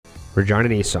Regina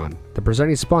Nissan, the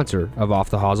presenting sponsor of Off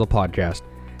the Hosel podcast.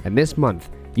 And this month,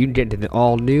 you can get into the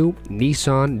all-new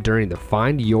Nissan during the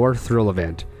Find Your Thrill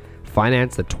event.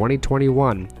 Finance the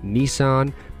 2021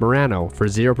 Nissan Murano for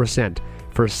 0%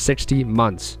 for 60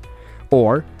 months.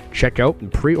 Or check out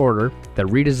and pre-order the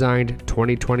redesigned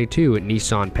 2022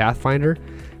 Nissan Pathfinder.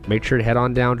 Make sure to head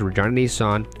on down to Regina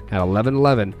Nissan at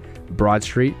 1111 Broad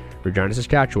Street, Regina,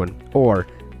 Saskatchewan, or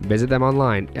visit them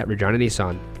online at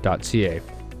reginanissan.ca.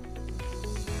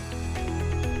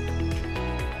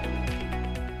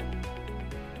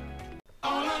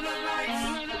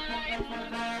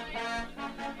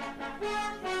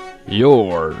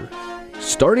 Your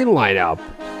starting lineup: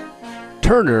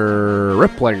 Turner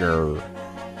Ripplinger,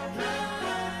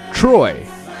 Troy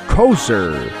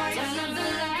Koser,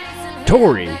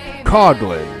 Tori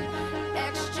Coughlin,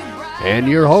 and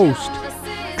your host,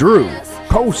 Drew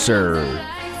Koser.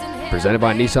 Presented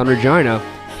by Nissan Regina,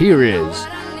 here is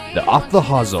the Off the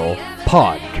Hosel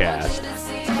podcast.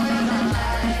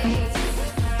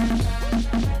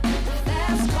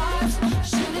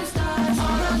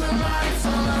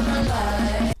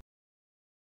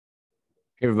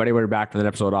 Hey everybody, we're back for the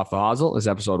episode Off the Hosel. This is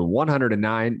episode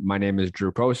 109. My name is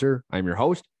Drew Koser. I'm your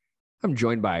host. I'm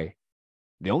joined by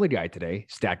the only guy today,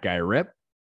 Stat Guy Rip,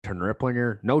 Turner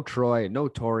Ripplinger, no Troy, no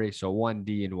Tori, so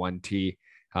 1D and 1T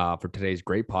for today's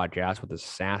great podcast with the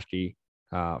Sasky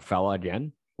fella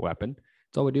again, weapon.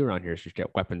 That's all we do around here is just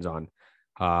get weapons on.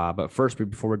 But first,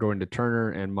 before we go into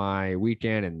Turner and my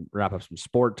weekend and wrap up some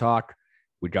sport talk,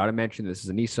 we got to mention this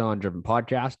is a Nissan-driven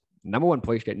podcast. Number one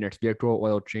place to get your next vehicle,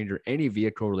 oil change, or any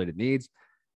vehicle-related needs.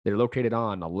 They're located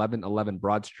on 1111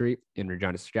 Broad Street in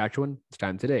Regina, Saskatchewan. It's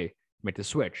time today to make the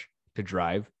switch to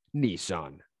drive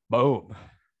Nissan. Boom.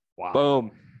 Wow.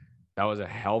 Boom. That was a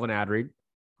hell of an ad read.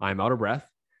 I'm out of breath.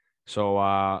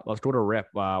 So let's go to Rip.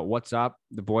 What's up?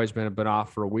 The boys been a bit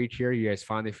off for a week here. You guys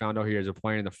finally found out you guys are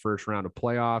playing in the first round of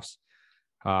playoffs.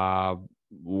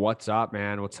 What's up,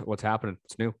 man? What's happening?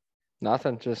 What's new?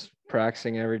 Nothing. Just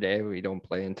practicing every day. We don't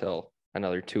play until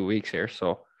another 2 weeks here.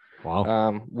 So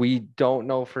Wow. we don't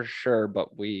know for sure,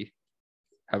 but we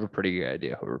have a pretty good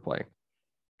idea who we're playing.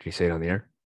 Can you say it on the air?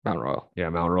 Mount Royal. Yeah,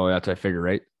 Mount Royal. That's what I figure,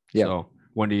 right? Yeah. So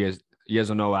when do you guys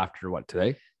will know after what,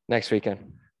 today? Next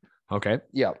weekend. Okay.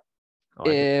 Yeah. I like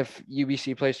it. If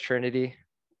UBC plays Trinity,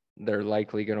 they're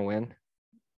likely going to win.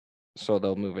 So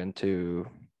they'll move into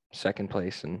second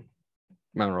place and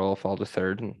Mount Royal fall to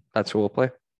third, and that's who we'll play.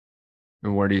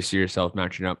 And where do you see yourself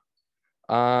matching up?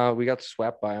 We got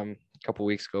swept by them a couple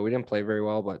weeks ago. We didn't play very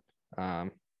well, but I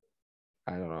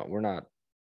don't know. We're not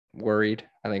worried.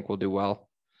 I think we'll do well.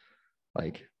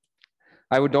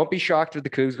 Don't be shocked if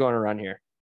the Cougs go on a run here.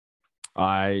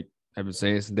 I have been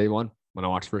saying this since day one when I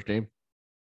watched the first game.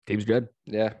 Team's good.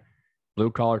 Yeah, Blue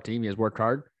collar team. You guys work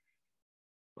hard.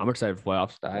 I'm excited for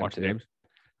playoffs. I am Watch the too. games.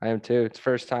 I am too. It's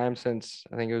first time since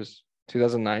I think it was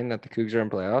 2009 that the Cougs are in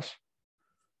playoffs.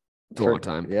 It's a long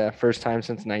time. Yeah, first time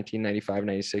since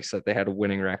 1995-96 that they had a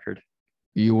winning record.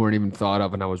 You weren't even thought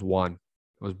of, and I was one.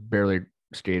 I was barely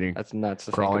skating, That's nuts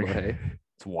to crawling. think about. Hey?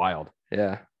 It's wild.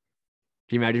 Yeah. Can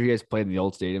you imagine if you guys played in the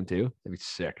old stadium too? That'd be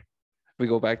sick. We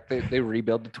go back. They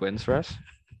rebuild the Twins for us.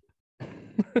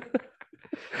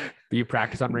 Do you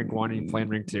practice on rink one and you play in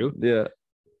rink two? Yeah.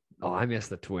 Oh, I miss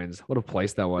the Twins. What a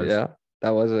place that was. Yeah. That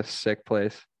was a sick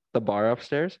place. The bar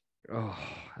upstairs. Oh,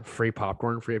 free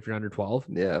popcorn, free if you're under 12.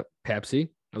 Yeah. Pepsi.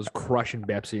 I was crushing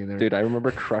Pepsi in there. Dude, I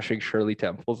remember crushing Shirley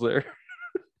Temples there.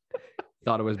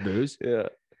 Thought it was booze. Yeah.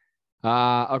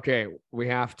 Okay. We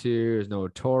have to. There's no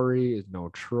Tori. There's no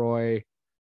Troy.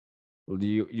 Do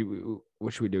you?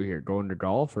 What should we do here? Go into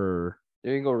golf or?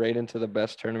 You can go right into the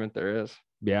best tournament there is.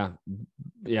 Yeah.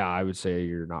 I would say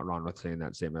you're not wrong with saying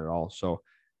that statement at all. So,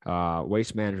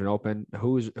 Waste Management Open.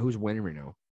 Who's winning right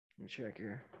now? Let me check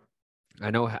here. I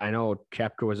know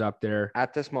Koepka was up there.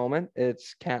 At this moment,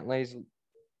 it's Cantlay's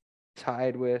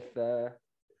tied with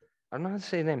I'm not gonna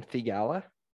say the name, Thigala.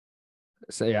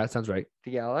 So yeah, that sounds right.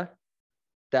 Thigala.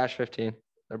 Dash 15.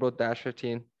 They're both dash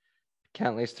 15.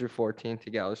 Cantlay's through 14.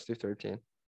 Thigala's through 13.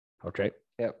 Okay.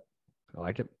 Yep. I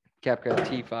like it. Koepka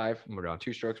T5. Oh my God.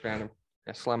 2 strokes behind him.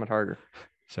 Yeah, slam it harder.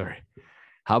 Sorry.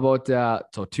 How about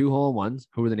so 2 hole-in-ones?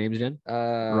 Who were the names again?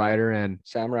 Ryder and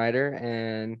Sam Ryder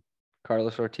and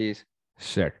Carlos Ortiz.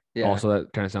 sick. Yeah. Also,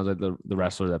 that kind of sounds like the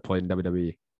wrestler that played in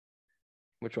WWE,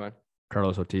 Which one?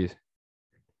 Carlos Ortiz.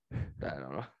 I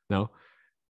don't know. No.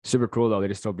 Super cool though. They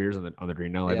just throw beers on the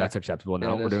green now. Like Yeah. that's acceptable now.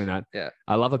 Yeah, it We're is. doing that. Yeah.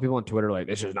 I love the people on Twitter like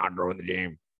this is not growing the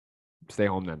game. Stay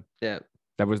home then. Yeah.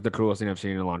 That was the coolest thing I've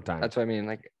seen in a long time. That's what I mean.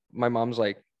 Like my mom's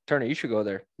like, Turner, you should go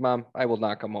there. Mom, I will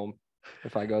not come home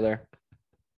if I go there.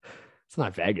 It's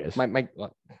not Vegas. My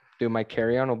Dude, my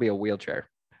carry-on will be a wheelchair.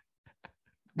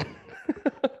 your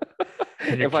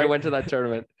If I went to that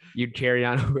tournament. You'd carry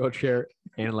on a wheelchair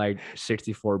and like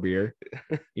 64 beer.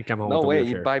 You come home No with a way,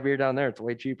 wheelchair. you'd buy beer down there. It's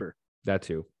way cheaper. That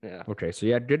too. Yeah. Okay, so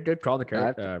yeah, good call the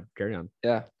carry on.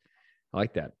 Yeah. I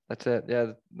like that. That's it.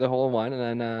 Yeah, the whole one.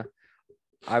 And then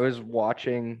I was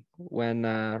watching when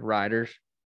Riders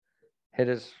hit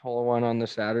his hole one on the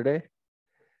Saturday,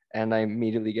 and I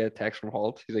immediately get a text from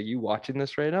Holt. He's like, "You watching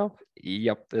this right now?"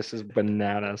 Yep, this is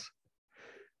bananas.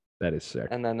 That is sick.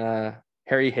 And then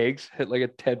Harry Higgs hit like a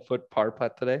 10-foot par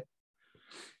putt today.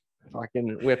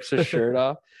 Fucking whips his shirt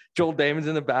off. Joel Damon's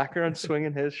in the background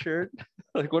swinging his shirt.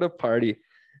 Like, what a party.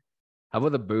 How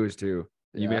about the booze too?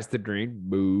 You Yeah. missed the drink.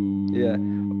 Boo. Yeah.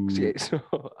 See, so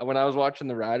when I was watching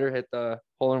the Ryder hit the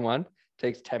hole in one,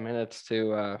 takes 10 minutes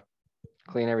to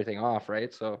clean everything off,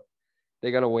 right? So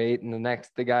they gotta wait, and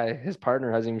the guy, his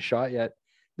partner, hasn't even shot yet.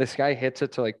 This guy hits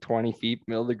it to like 20 feet,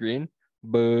 middle of the green.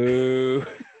 Boo.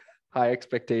 High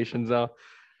expectations though.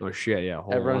 Oh shit, yeah.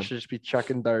 Everyone should just be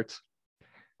chucking darts.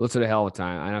 Let's have a hell of a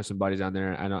time. I know some buddies down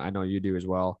there. I know you do as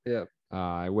well. Yeah.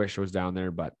 I wish I was down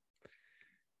there, but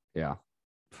yeah.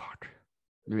 Fuck.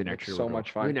 Maybe next year. So we'll go.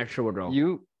 much fun. Maybe next year we'll go.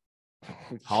 You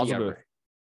How's the Yeah, booth?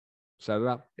 Set it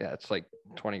up. Yeah, it's like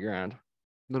 20 grand.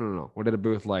 No. What did a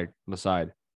booth like on the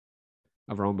side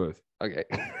of our own booth? Okay.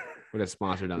 We had a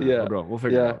sponsor down there. Yeah. Bro, we'll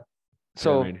figure it Yeah. out.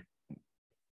 So You know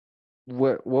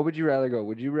what would you rather go?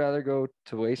 Would you rather go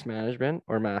to Waste Management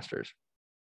or Masters?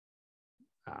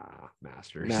 what I mean?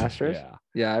 Masters. Masters? Yeah.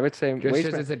 Yeah, I would say Just Waste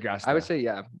as Ma- it's addressed. I would say,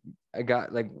 yeah. I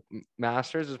got like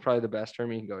Masters is probably the best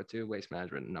term you can go to. Waste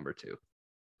Management number 2.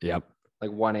 Yep.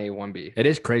 Like 1A, 1B. It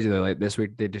is crazy though. Like this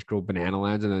week they just go banana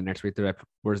lands, and then next week they're like,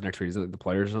 where's next week? Is it like the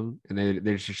players or something? And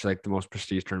they're just like the most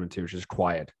prestige tournament too, which is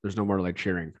quiet. There's no more like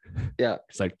cheering. Yeah.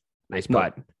 It's like nice No.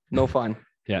 putt. No fun.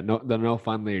 Yeah, no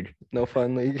fun league. No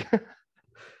fun league.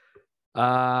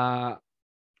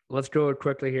 Let's go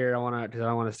quickly here. Because I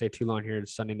don't want to stay too long here.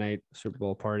 It's Sunday night Super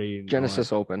Bowl party. and all that.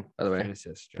 Genesis Open, by the way.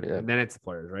 Genesis. Yeah. And then it's the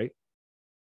players, right?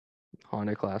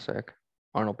 Honda Classic.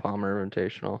 Arnold Palmer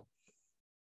Invitational.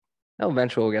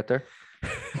 Eventually we'll get there.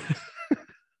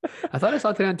 I thought I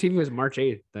saw today on TV was March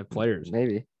 8th. The players.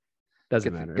 Maybe.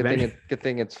 Doesn't matter. Good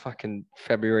thing it's fucking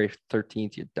February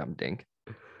 13th, you dumb dink.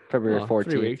 February 14th.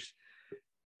 3 weeks.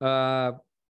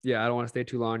 Yeah, I don't want to stay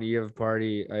too long. You have a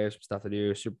party. I have some stuff to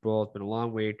do. Super Bowl. It's been a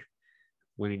long week,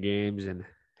 winning games, and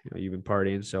you've been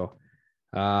partying. So,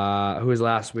 who was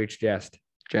last week's guest?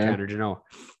 Tanner Janot.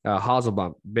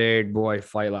 Hazelbump, big boy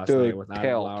fight last night with Adam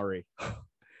killed. Lowry.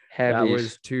 Heavy. That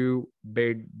was 2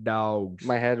 big dogs.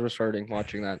 My head was hurting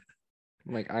watching that.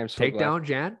 I'm like, I'm so Take glad. down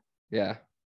Jan. Yeah.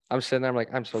 I'm sitting there. I'm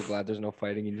like, I'm so glad there's no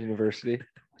fighting in university.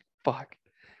 Fuck.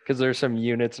 Because there's some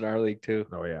units in our league too.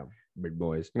 Oh yeah, big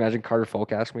boys. Imagine Carter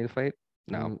Folk asked me to fight.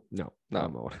 No. No.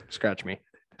 I'm out. Scratch me.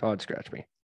 Todd, scratch me.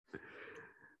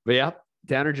 But yeah,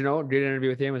 Tanner Janot, good interview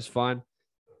with him. It was fun.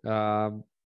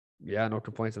 Yeah, no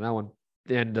complaints on that one.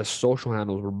 And the social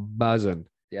handles were buzzing.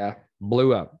 Yeah.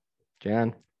 Blew up.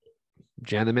 Jan.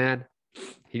 Jan the man.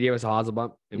 He gave us a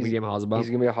Hazelbump, and we gave him a He's Hazelbump.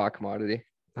 gonna be a hot commodity.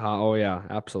 Oh yeah,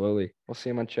 absolutely. We'll see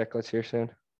him on checklist here soon.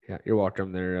 Yeah, you're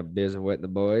welcome there, Biz and Wit and the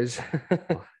boys.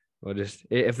 We'll just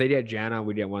if they get Jan on,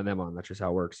 we get one of them on. That's just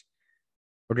how it works.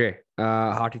 Okay,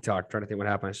 hockey talk. Trying to think what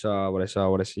happened. I saw, what I saw,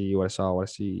 what I see, what I saw, what I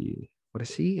see, what I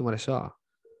see, and what I saw.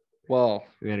 Well,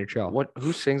 In the NHL.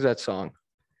 who sings that song?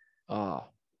 Oh,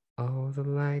 the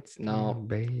lights. No. dim,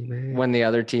 baby. when the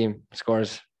other team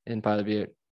scores in Pilot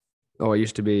Butte. Oh, it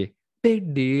used to be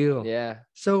big deal. Yeah.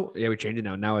 So yeah, we changed it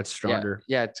now. Now it's stronger.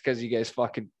 Yeah, it's because you guys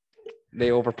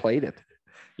they overplayed it.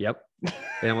 Yep.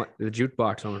 And the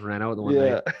jukebox almost ran out the one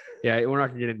night. Yeah, we're not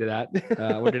gonna get into that.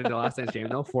 We're getting into last night's game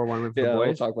though. 4-1 win for the We'll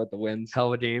boys. talk about the wins. Hell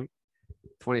of a game.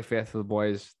 25th for the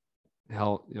boys.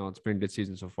 Hell, it's been a good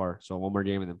season so far. So one more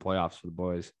game and then playoffs for the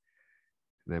boys.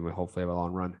 And then we hopefully have a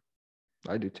long run.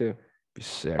 I do too. Be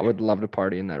sick. I would love to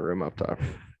party in that room up top.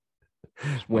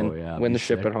 Just win, win be the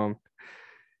ship sick. at home.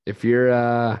 If you're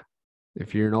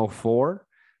in 04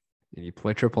 and you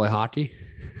play AAA hockey,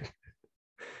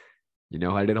 you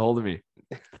know how to get a hold of me.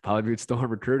 Pilot Butte Storm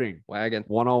Recruiting Wagon.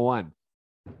 101.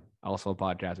 Also a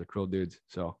podcast with cool dudes.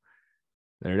 So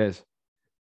there it is.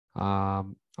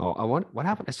 What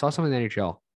happened? I saw something in the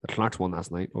NHL. The Canucks won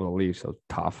last night over the Leafs. So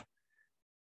tough.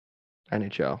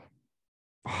 NHL.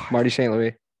 Marty St.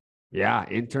 Louis. Yeah,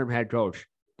 interim head coach.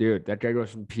 Dude, that guy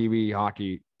goes from PB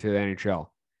hockey to the NHL.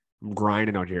 I'm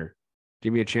grinding out here.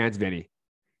 Give me a chance, Vinny.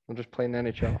 We'll just play in the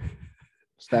NHL.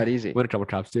 It's that easy. Win a couple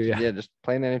cups too, yeah. Yeah, just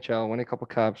play in the NHL, win a couple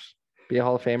cups, be a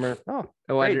Hall of Famer. Oh,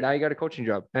 and, great. Now you got a coaching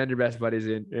job. and your best buddies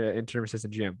in interim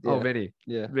assistant Jim. Yeah. Oh, Vinny.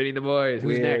 Yeah. Vinny and the boys.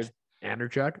 Who's Weird. next?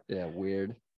 Anderchuk. Yeah,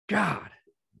 weird. God,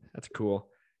 that's cool.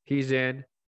 He's in.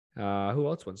 Who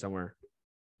else went somewhere?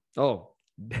 Oh,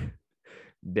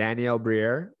 Danielle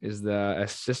Briere is the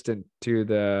assistant to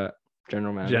the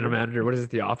General manager. general manager. What is it?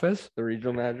 The Office. The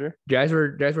regional manager. Guys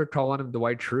were calling him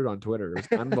Dwight Schrute on Twitter. It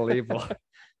was unbelievable.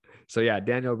 So yeah,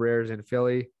 Danielle Briere's in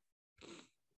Philly.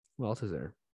 Who else is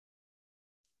there?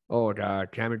 Oh,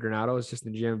 Cammy Granado is just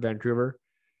in GM Vancouver.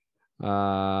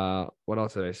 What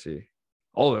else did I see?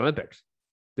 Oh, the Olympics,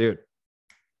 dude.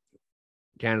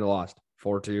 Canada lost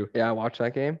 4-2. Yeah, I watched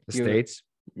that game. The States.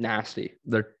 Nasty.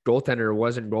 Their goaltender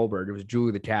wasn't Goldberg. It was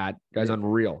Julie the Cat. Guy's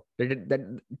unreal. They did that,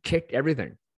 kicked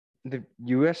everything. The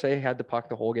USA had the puck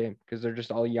the whole game because they're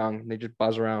just all young. They just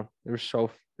buzz around. It was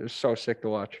so sick to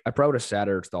watch. I probably would have sat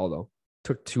Eric Stahl though.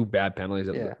 Took 2 bad penalties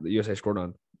that Yeah. the USA scored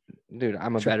on. Dude,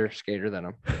 I'm a better skater than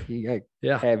him. He got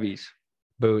Yeah. heavies.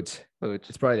 Boots. Boots.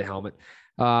 It's probably the helmet.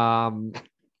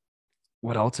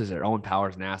 What else is there? Owen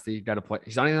Power's nasty. Got to play.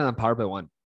 He's not even on power play 1.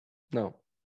 No.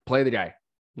 Play the guy.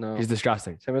 No. He's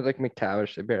disgusting. Same with like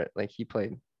McTavish. They barely, like he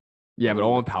played. Yeah, but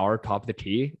Owen Power, top of the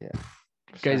key. Yeah.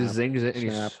 Guys Snap. zings it, and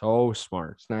he's Snap. so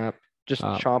smart. Snap. Just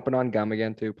chomping on gum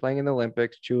again too. Playing in the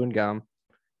Olympics, chewing gum,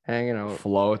 hanging out.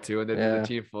 Flow too, and then Yeah. the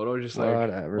team photo, just like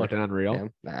Whatever. looking unreal.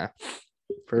 Him. Nah.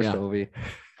 First Yeah. Ovi.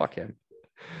 Fuck him.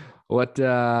 What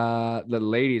the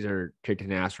ladies are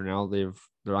kicking ass for now.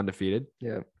 They're undefeated.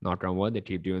 Yeah. Knock on wood. They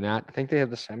keep doing that. I think they have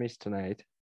the semis tonight.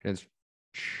 Against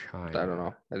China. I don't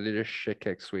know. They just shit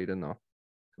kick Sweden though.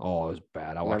 Oh, it was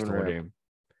bad. I watched the 11 whole rep. game.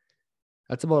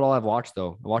 That's about all I've watched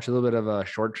though. I watched a little bit of a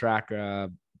short track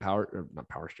not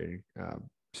power skating,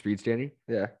 speed skating.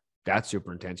 Yeah. That's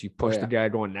super intense. You push yeah. the guy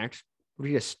going next. What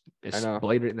do you just know.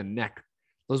 blade it in the neck?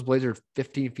 Those blades are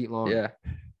 15 feet long. Yeah.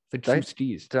 It's like 2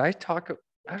 skis. Did I talk?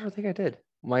 I don't think I did.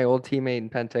 My old teammate in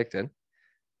Penticton,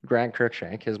 Grant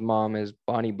Cruikshank, his mom is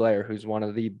Bonnie Blair, who's one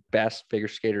of the best figure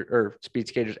skater or speed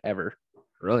skaters ever.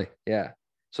 Really? Yeah.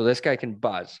 So this guy can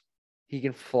buzz. He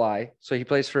can fly. So he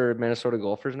plays for Minnesota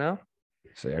Golfers now.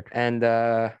 Sick. And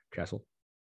Castle.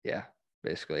 yeah,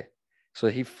 basically. So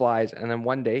he flies, and then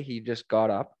one day he just got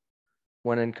up,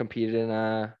 went and competed in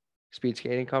a speed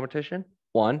skating competition,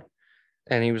 won,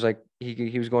 and he was like,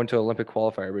 he was going to Olympic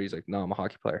qualifier, but he's like, no, I'm a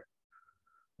hockey player.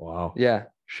 Wow. Yeah,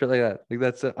 shit like that. Like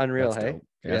that's unreal, That's hey? dope.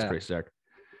 Yeah, that's pretty sick.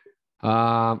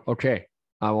 Okay.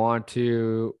 Let's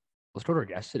go to our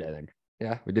guest today then.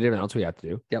 Yeah. We did everything else we have to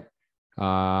do. Yep.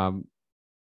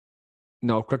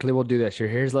 No, quickly we'll do this.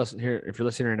 Here's listen here. If you're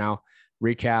listening right now,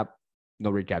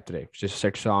 no recap today. It's just a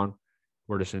 6 song.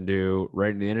 We're just gonna do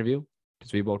right in the interview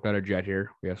because we both got a jet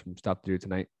here. We have some stuff to do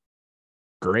tonight.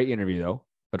 Great interview though.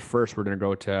 But first we're gonna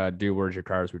go to do Where's Your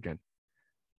Car this weekend.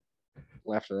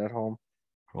 Left it at home.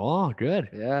 Oh, good.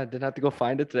 Yeah, didn't have to go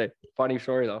find it today. Funny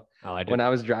story though. I like it. When I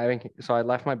was driving, so I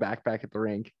left my backpack at the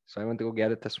rink. So I went to go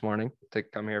get it this morning to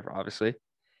come here, obviously.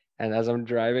 And as I'm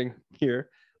driving here,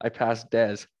 I passed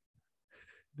Des.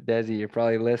 Desi, you're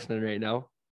probably listening right now.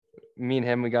 Me and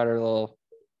him, we got our little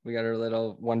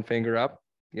one finger up.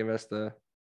 Give us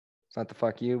it's not the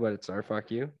fuck you, but it's our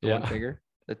fuck you. The one finger,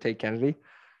 the Tate Kennedy.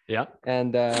 Yeah.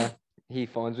 And he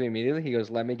phones me immediately. He goes,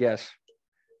 "Let me guess.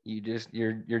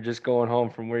 You're just going home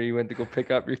from where you went to go pick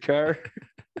up your car."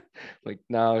 Like,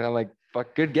 no, I'm like,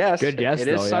 fuck, good guess. Good guess. It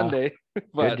is Sunday.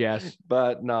 But, good guess.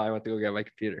 But no, I went to go get my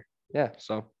computer. Yeah.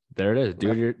 So there it is.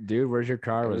 Dude, Where's Your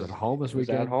Car? Was at home this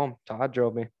weekend? At home. Todd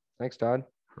drove me. Thanks, Todd.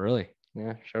 Really?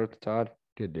 Yeah. Shout out to Todd.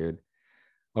 Good dude.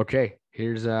 Okay.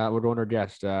 Here's we're going to our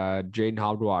guest. Jaden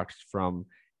Hobdwalks from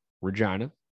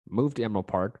Regina. Moved to Emerald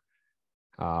Park.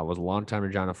 Was a long-time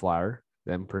Regina Flyer.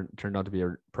 Then turned out to be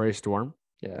a Prairie Storm.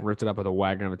 Yeah. Ripped it up with a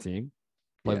wagon of a team.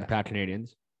 Played with the Pat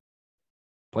Canadians.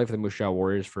 Played for the Moose Jaw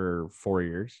Warriors for 4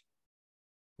 years.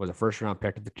 Was a first-round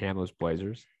pick of the Kamloops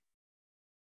Blazers.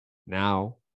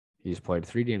 Now he's played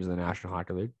 3 games in the National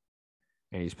Hockey League.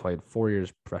 And he's played 4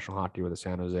 years professional hockey with the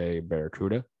San Jose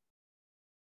Barracuda.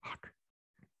 Fuck.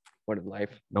 What a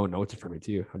life. No notes for me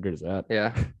too. How good is that?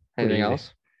 Yeah. Anything easy.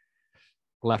 else?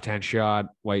 Left-hand shot,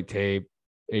 white tape,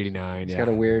 89. He's got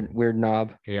a weird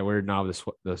knob. Yeah, weird knob,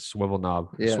 the swivel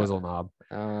knob, the swizzle knob.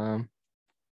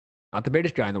 Not the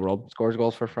biggest guy in the world. Scores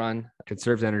goals for fun.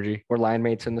 Conserves energy. We're line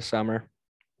mates in the summer.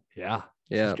 Yeah.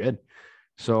 Yeah. Good.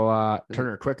 So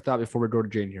Turner, quick thought before we go to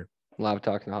Jane here. Love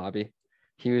talking to hobby.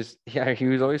 He was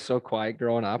always so quiet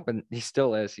growing up, and he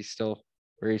still is. He's still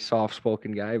a very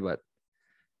soft-spoken guy, but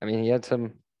I mean, he had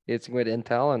some good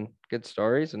intel and good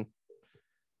stories, and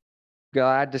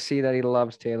glad to see that he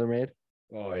loves TaylorMade.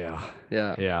 Oh yeah.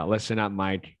 Yeah. Yeah. Listen up,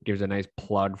 Mike. Gives a nice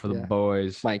plug for the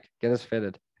boys. Mike, get us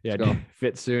fitted. Yeah,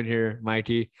 fit soon here,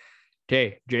 Mikey.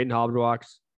 Okay, Jaden Hobdwalks.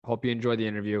 Hope you enjoy the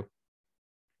interview.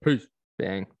 Peace.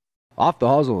 Bang. Off the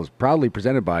Hosel is proudly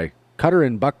presented by Cutter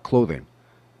and Buck Clothing.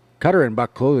 Cutter and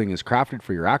Buck Clothing is crafted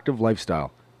for your active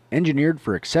lifestyle, engineered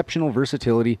for exceptional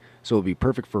versatility, so it'll be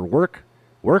perfect for work,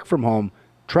 work from home,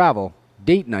 travel,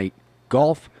 date night,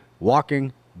 golf,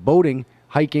 walking, boating,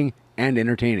 hiking, and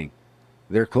entertaining.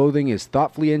 Their clothing is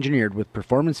thoughtfully engineered with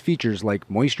performance features like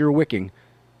moisture wicking,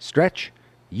 stretch,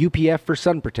 UPF for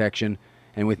sun protection,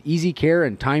 and with easy care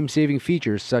and time-saving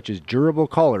features such as durable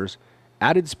collars,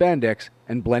 added spandex,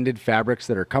 and blended fabrics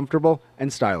that are comfortable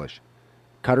and stylish.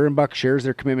 Cutter & Buck shares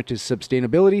their commitment to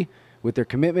sustainability with their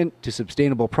commitment to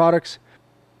sustainable products,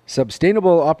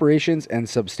 sustainable operations, and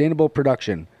sustainable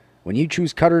production. When you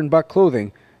choose Cutter & Buck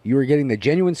clothing, you are getting the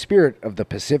genuine spirit of the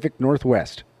Pacific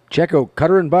Northwest. Check out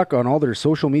Cutter & Buck on all their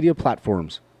social media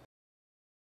platforms.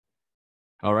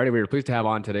 All righty, we are pleased to have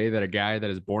on today that a guy that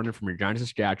is born in from Regina,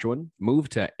 Saskatchewan,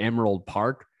 moved to Emerald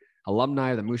Park,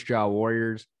 alumni of the Moose Jaw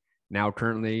Warriors, now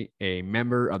currently a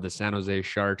member of the San Jose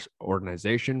Sharks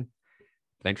organization.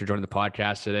 Thanks for joining the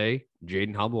podcast today,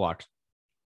 Jayden Hobblewalks.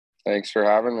 Thanks for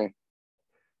having me.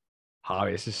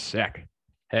 Hobby, this is sick.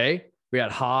 Hey, we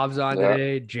had Hobbs on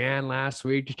today, Jan last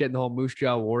week, just getting the whole Moose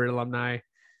Jaw Warrior alumni.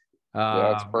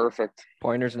 Yeah, it's perfect.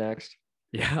 Pointers next.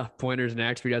 Yeah, Pointers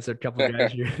next. We got a couple of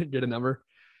guys here get a number.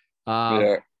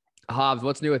 Yeah. Hobbs,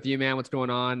 what's new with you, man? What's going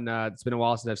on? It's been a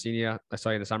while since I've seen you. I saw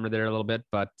you in the summer there a little bit,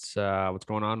 but what's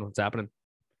going on? What's happening?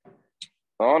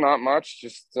 Oh, not much.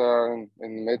 Just in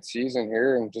mid-season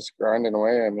here and just grinding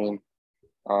away. I mean,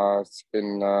 it's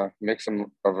been a mix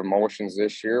of emotions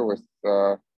this year with,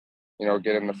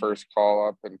 getting the first call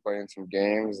up and playing some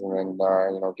games and then,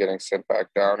 getting sent back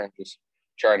down and just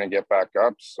trying to get back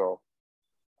up. So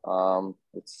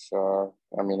it's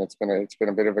been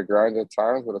a bit of a grind at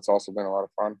times, but it's also been a lot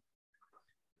of fun.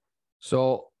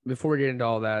 So before we get into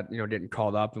all that, getting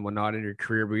called up and whatnot in your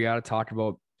career, we got to talk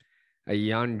about a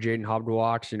young Jayden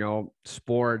Hobblewalks,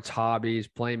 sports, hobbies,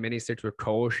 playing mini sticks with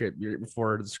coach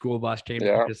before the school bus came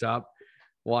to pick us up.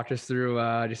 Walk us through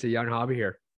just a young hobby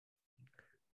here.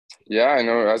 Yeah, I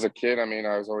know. As a kid, I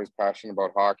was always passionate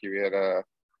about hockey. We had a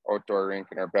outdoor rink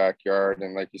in our backyard,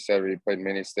 and like you said, we played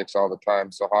mini sticks all the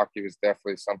time. So hockey was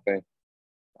definitely something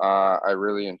I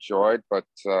really enjoyed. But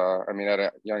at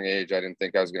a young age, I didn't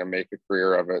think I was going to make a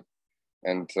career of it.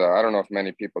 And I don't know if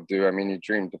many people do. You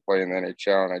dream to play in the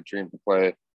NHL, and I dreamed to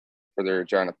play for the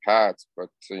Regina Pats. But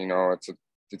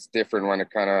it's different when it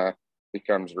kind of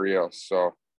becomes real.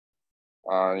 So,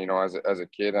 as a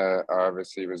kid, I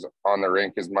obviously was on the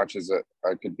rink as much as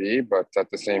I could be. But at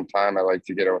the same time, I like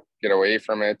to get away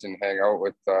from it and hang out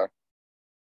with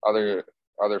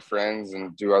other friends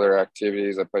and do other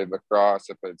activities. I played lacrosse.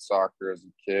 I played soccer as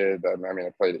a kid. I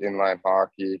played inline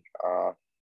hockey.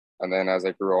 And then as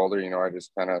I grew older, I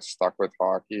just kind of stuck with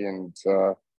hockey and,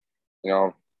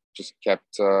 just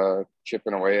kept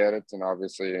chipping away at it, and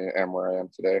obviously am where I am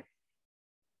today.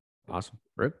 Awesome.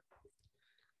 Rip?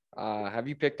 Have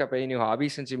you picked up any new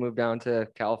hobbies since you moved down to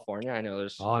California? I know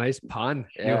there's... Oh, nice pun.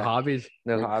 Yeah. New hobbies.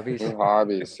 New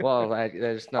hobbies. Well,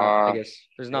 there's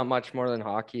not much more than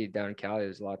hockey down in Cali.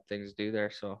 There's a lot of things to do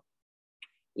there. So.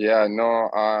 Yeah,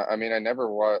 no, I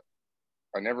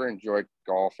never enjoyed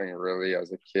golfing really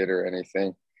as a kid or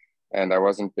anything. And I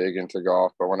wasn't big into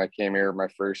golf. But when I came here my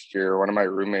first year, one of my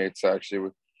roommates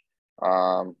actually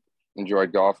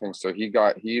enjoyed golfing. So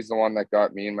he's the one that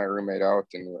got me and my roommate out,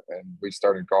 and we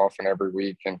started golfing every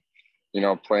week and,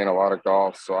 playing a lot of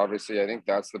golf. So obviously I think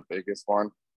that's the biggest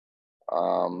one.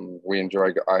 I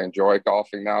enjoy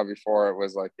golfing now. Before it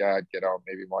was like, yeah, I'd get out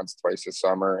maybe once, twice a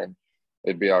summer and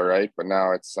it'd be all right. But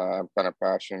now it's, I'm kind of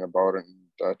passionate about it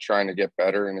and trying to get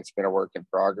better, and it's been a work in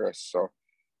progress. So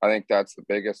I think that's the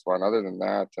biggest one. Other than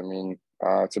that,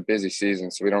 it's a busy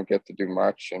season, so we don't get to do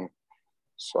much. And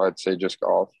so I'd say just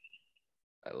golf.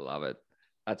 I love it.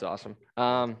 That's awesome.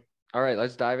 All right,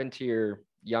 let's dive into your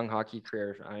young hockey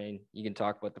career. You can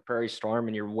talk about the Prairie Storm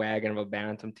and your wagon of a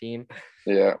Bantam team.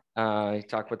 Yeah. You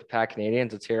talk about the Pat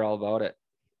Canadians. Let's hear all about it.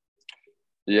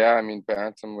 Yeah,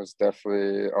 Bantam was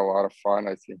definitely a lot of fun.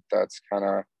 I think that's kind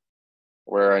of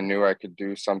where I knew I could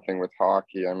do something with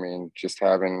hockey. Just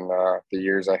having the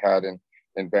years I had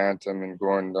in Bantam and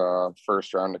going the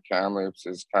first round of Kamloops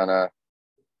is kind of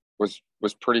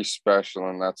was pretty special,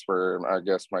 and that's where I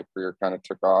guess my career kind of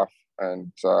took off.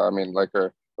 And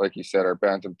like you said, our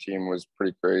Bantam team was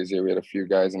pretty crazy. We had a few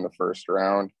guys in the first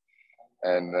round,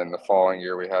 and then the following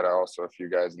year we had also a few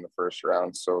guys in the first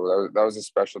round. So that was a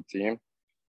special team.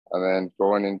 And then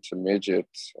going into midget,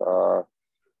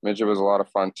 midget was a lot of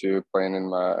fun too, playing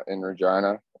in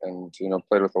Regina, and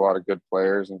played with a lot of good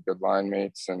players and good line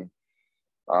mates, and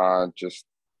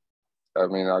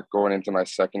going into my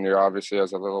second year, obviously I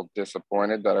was a little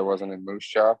disappointed that I wasn't in Moose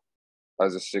Jaw,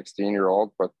 as a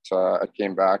 16-year-old, but I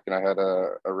came back and I had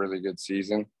a really good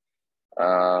season.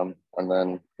 And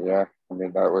then, yeah, I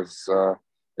mean, that was,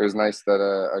 it was nice that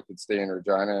I could stay in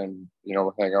Regina and,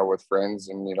 hang out with friends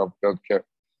and, build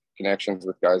connections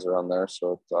with guys around there.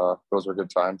 So those were good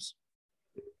times.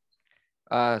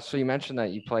 So you mentioned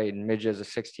that you played midget as a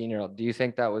 16-year-old. Do you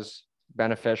think that was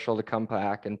beneficial to come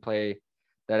back and play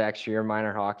that extra year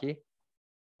minor hockey?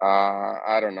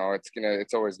 I don't know.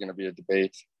 It's always gonna be a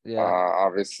debate. Yeah.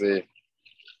 Obviously,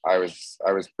 I was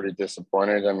pretty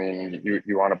disappointed. I mean,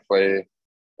 you want to play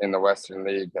in the Western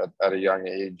League at a young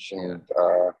age, and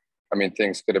I mean,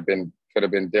 things could have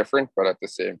been different, but at the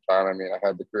same time, I mean, I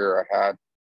had the career I had,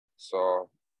 so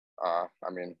I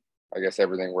mean, I guess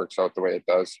everything works out the way it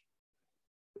does.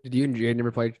 Did you and Jade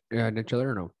never play each other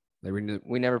or no?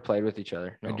 We never played with each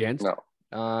other. No. Against? No.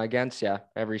 Against, yeah,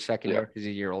 every second year because he's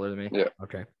a year older than me. Yeah.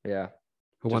 Okay. Yeah.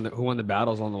 Who won the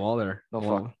battles on the wall there? No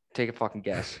fuck. Take a fucking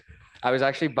guess. I was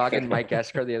actually bugging Mike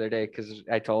Esker the other day because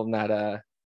I told him that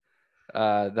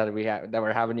that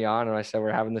we're having you on, and I said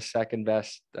we're having the second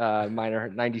best minor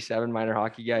 97 minor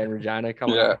hockey guy in Regina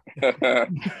coming up. What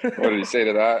did he say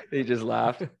to that? He just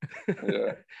laughed.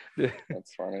 Yeah.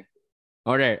 That's funny.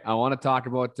 Okay, I want to talk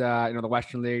about the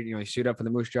Western League. You suit up for the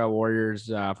Moose Jaw Warriors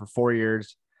for 4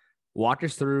 years. Walk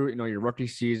us through your rookie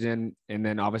season, and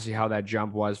then obviously how that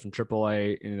jump was from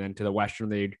AAA and then to the Western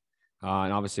League.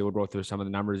 And obviously we'll go through some of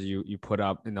the numbers you put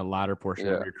up in the latter portion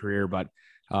of your career. But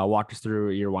walk us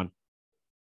through year one.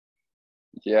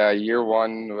 Yeah, year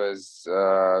one was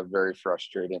very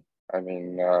frustrating. I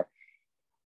mean,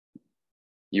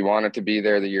 you wanted to be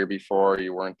there the year before.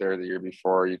 You weren't there the year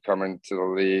before. You come into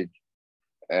the league,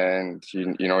 and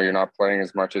you're not playing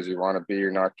as much as you want to be.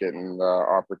 You're not getting the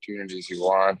opportunities you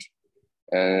want,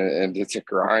 and it's a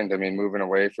grind. I mean, moving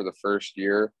away for the first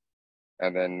year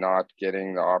and then not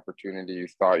getting the opportunity you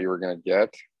thought you were going to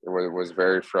get, it was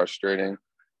very frustrating.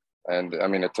 And I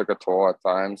mean, it took a toll at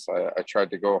times. I tried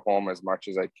to go home as much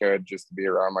as I could just to be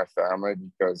around my family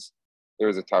because it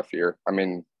was a tough year. I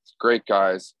mean, great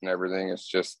guys and everything. It's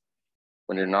just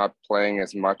when you're not playing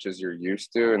as much as you're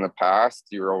used to in the past,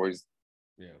 you're always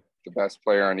the best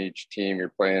player on each team. You're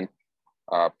playing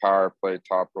power play,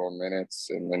 top roll minutes,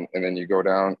 and then you go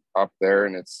down up there,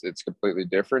 and it's completely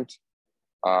different.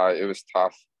 It was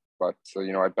tough, but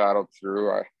I battled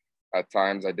through. At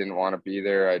times I didn't want to be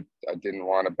there. I didn't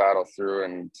want to battle through,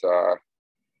 and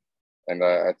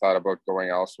I thought about going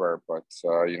elsewhere, but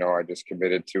I just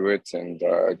committed to it, and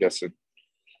I guess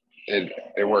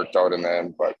it worked out in the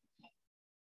end. But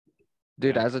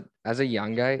dude, as a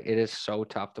young guy, it is so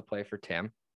tough to play for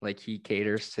Tim. Like, he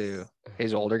caters to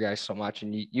his older guys so much,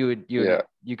 and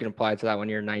you can apply to that when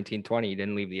you're 19, 20. You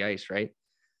didn't leave the ice, right?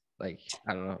 Like,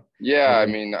 I don't know. Yeah, I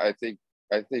mean, I think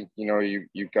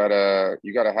you gotta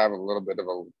have a little bit of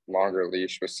a longer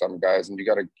leash with some guys, and you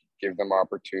gotta give them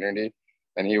opportunity.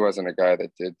 And he wasn't a guy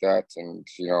that did that, and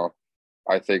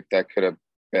I think that could have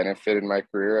benefited my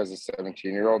career as a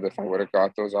 17-year-old if I would have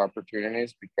got those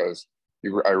opportunities, because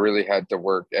I really had to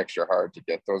work extra hard to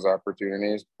get those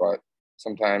opportunities. But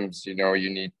sometimes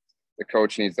the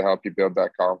coach needs to help you build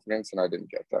that confidence, and I didn't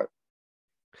get that.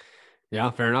 Yeah,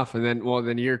 fair enough. And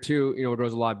then year two, it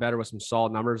was a lot better with some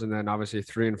solid numbers. And then obviously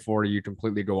 3 and 4, you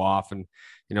completely go off, and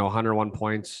 101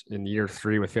 points in year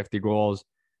 3 with 50 goals.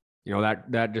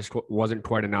 That just wasn't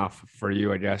quite enough for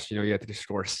you, I guess. You had to just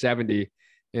score 70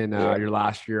 in your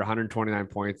last year, 129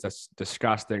 points. That's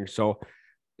disgusting. So,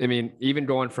 I mean, even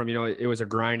going from, it was a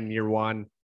grind in year 1,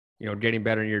 getting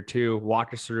better in year 2,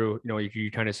 walk us through, you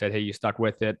kind of said, hey, you stuck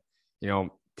with it.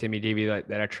 Timmy gave you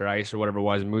that extra ice or whatever it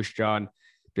was, Moose Jaw,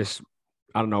 just,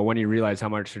 I don't know, when you realized how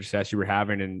much success you were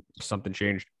having and something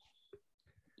changed.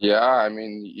 Yeah, I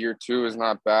mean, year 2 is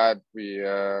not bad.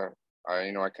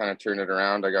 I kind of turned it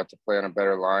around. I got to play on a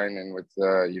better line and with,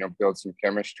 build some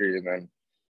chemistry. And then,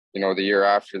 the year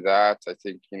after that, I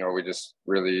think, we just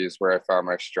really is where I found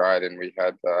my stride, and we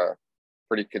had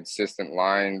pretty consistent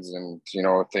lines, and,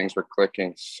 things were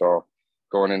clicking. So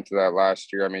going into that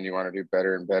last year, I mean, you want to do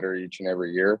better and better each and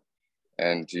every year.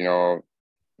 And,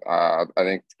 I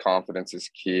think confidence is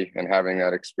key, and having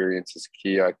that experience is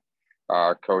key.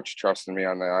 Coach trusted me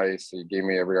on the ice. He gave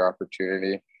me every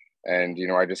opportunity, and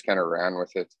I just kind of ran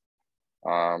with it.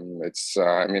 It's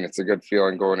a good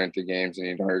feeling going into games, and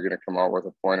you're going to come out with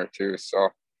a point or two. So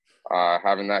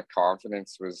having that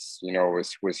confidence was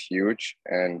huge,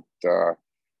 and that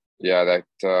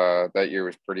year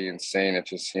was pretty insane. It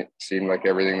just seemed like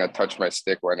everything that touched my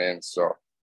stick went in. So.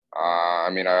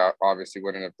 I obviously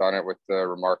wouldn't have done it with the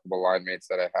remarkable line mates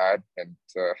that I had.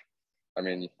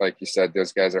 And, like you said,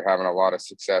 those guys are having a lot of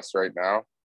success right now.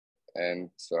 and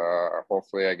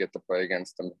hopefully I get to play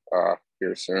against them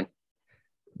here soon.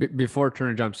 Before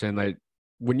Turner jumps in, like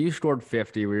when you scored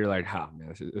 50, we were like, "Oh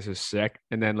man, this is sick."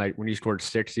 And then like when you scored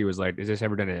 60, it was like, "Is this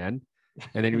ever gonna end?"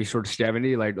 And then we scored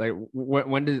 70. Like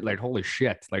when did like holy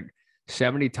shit, like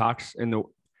 70 tucks in the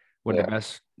the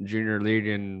best junior league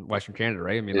in Western Canada,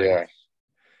 right? I mean, like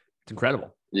it's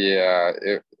incredible. Yeah,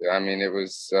 I mean, it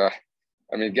was.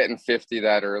 I mean, getting 50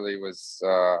 that early was.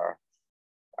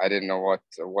 I didn't know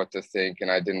what to think, and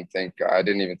I didn't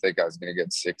even think I was going to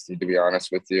get 60, to be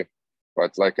honest with you.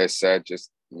 But like I said,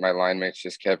 just my line mates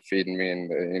just kept feeding me,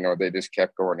 and they just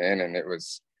kept going in, and it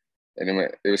was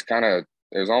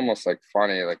almost like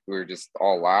funny, like we were just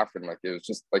all laughing, like it was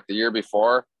just like the year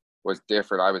before was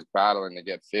different. I was battling to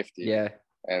get 50,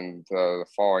 and the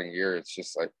following year it's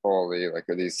just like, holy, like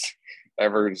are these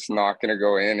ever just not going to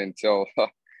go in until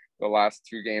the last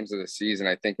 2 games of the season?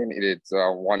 I think I needed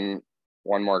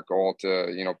one more goal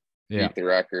to beat the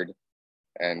record,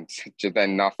 and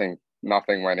then nothing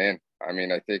went in. I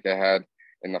mean, I think I had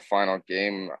in the final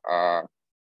game. I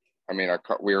mean,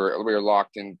 we were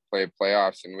locked in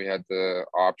playoffs, and we had the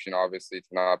option, obviously, to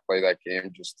not play that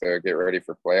game just to get ready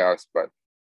for playoffs. But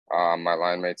my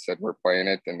line mates said we're playing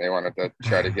it, and they wanted to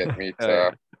try to get me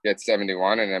to get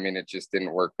 71. And I mean, it just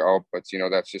didn't work out. But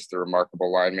that's just the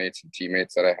remarkable line mates and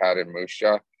teammates that I had in Moose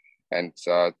Jaw. And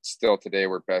still today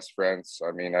we're best friends.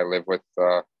 I mean, I live with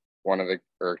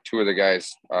two of the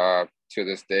guys to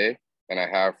this day, and I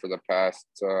have for the past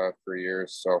 3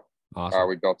 years. So awesome.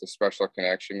 We built a special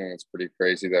connection, and it's pretty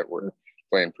crazy that we're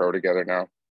playing pro together now.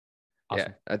 Awesome.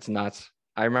 Yeah, that's nuts.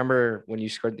 I remember when you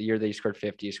scored the year that you scored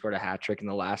 50, you scored a hat trick in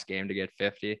the last game to get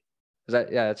 50. Is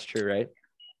that, yeah, that's true, right?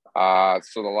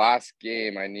 So the last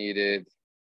game I needed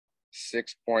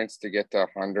 6 points to get to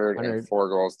 100 and 4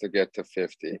 goals to get to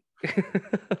 50.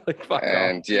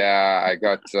 And yeah, I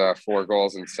got 4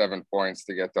 goals and 7 points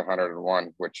to get to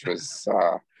 101, which was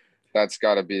that's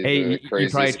got to be the craziest. You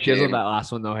probably chiseled that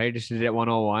last one though. Hey, just did it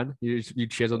 101. You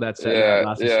chiseled that set.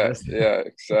 Yeah,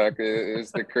 exactly. It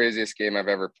was the craziest game I've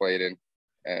ever played in,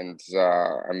 and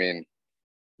I mean,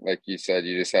 like you said,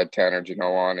 you just had Tanner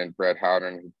Janot on and Brett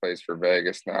Howden, who plays for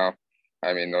Vegas now.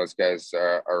 I mean, those guys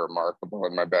are remarkable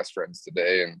and my best friends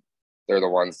today, and they're the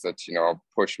ones that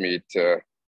push me to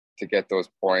get those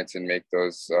points and make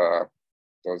those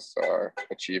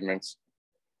achievements.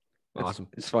 Awesome.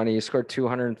 It's funny. You scored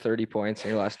 230 points in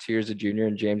your last 2 years of junior,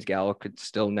 and James Gallo could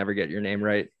still never get your name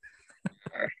right.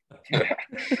 Yeah,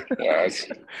 it's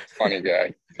a funny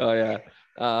guy. Oh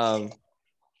yeah.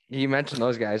 You mentioned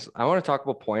those guys. I want to talk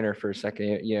about Pointer for a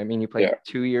second. I mean, you played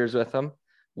 2 years with him.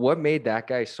 What made that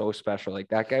guy so special? Like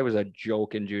that guy was a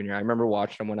joke in junior. I remember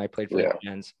watching him when I played for the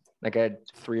Gens. Like I had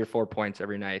 3 or 4 points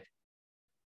every night.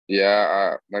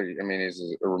 Yeah, I mean, he's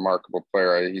a remarkable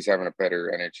player. He's having a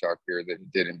better NHL career than he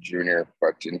did in junior.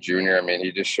 But in junior, I mean,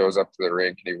 he just shows up to the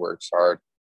rink and he works hard.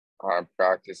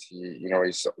 Practice,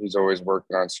 he's always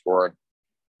working on scoring.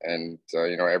 And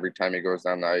every time he goes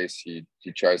down the ice, he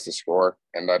tries to score.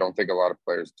 And I don't think a lot of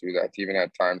players do that. Even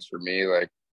at times for me, like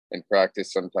in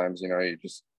practice, sometimes you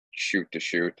just shoot to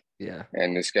shoot. Yeah.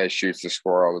 And this guy shoots to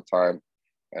score all the time.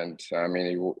 And I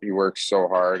mean, he works so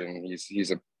hard, and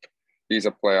he's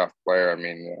a playoff player. I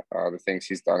mean, the things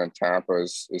he's done in Tampa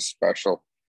is special.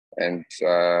 And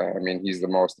I mean, he's the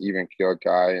most even-keeled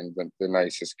guy and the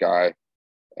nicest guy.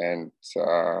 And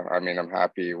I mean, I'm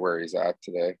happy where he's at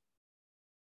today.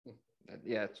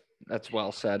 Yeah, that's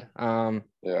well said. Yeah.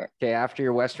 Okay, after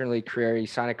your Western League career, you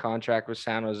signed a contract with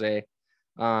San Jose.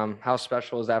 How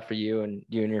special is that for you and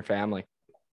your family?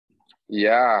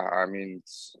 Yeah, I mean,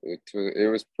 it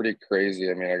was pretty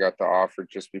crazy. I mean, I got the offer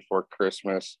just before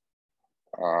Christmas,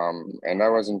 and I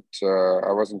wasn't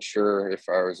sure if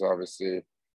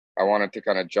I wanted to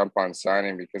kind of jump on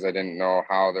signing because I didn't know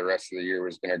how the rest of the year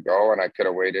was going to go, and I could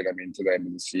have waited, I mean, to the end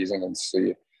of the season and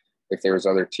see if there was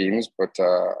other teams. But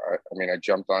I mean, I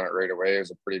jumped on it right away. It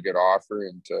was a pretty good offer,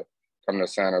 and to come to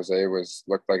San Jose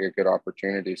looked like a good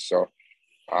opportunity. So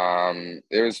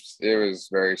it was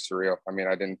very surreal. I mean,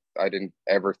 I didn't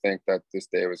ever think that this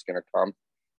day was going to come,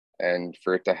 and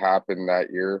for it to happen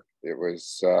that year, it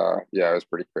was it was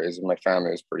pretty crazy. My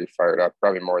family was pretty fired up,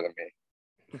 probably more than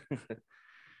me.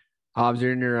 Hobbs,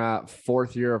 you're in your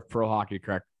 4th year of pro hockey,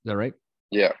 correct? Is that right?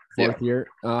 Yeah. 4th year.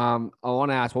 I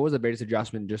want to ask, what was the biggest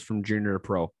adjustment just from junior to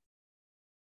pro?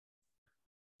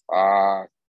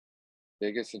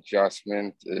 Biggest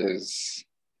adjustment is,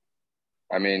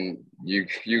 I mean, you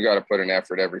got to put an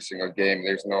effort every single game.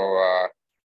 There's no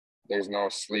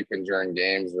sleeping during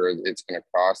games where it's going to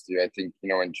cost you. I think,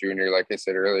 in junior, like I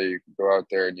said earlier, you could go out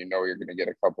there and you're going to get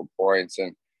a couple points.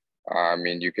 And I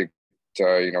mean, you could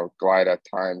glide at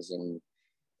times and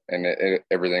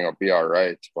everything will be all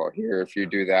right. Well, here, if you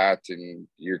do that and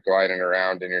you're gliding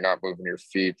around and you're not moving your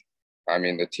feet, I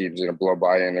mean, the team's going to blow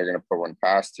by you and they're going to put one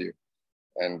past you.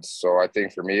 And so I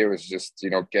think for me, it was just,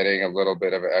 getting a little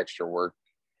bit of extra work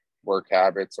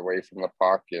habits away from the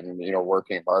puck and,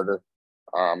 working harder.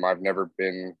 I've never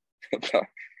been,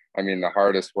 the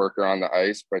hardest worker on the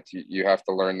ice, but you have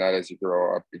to learn that as you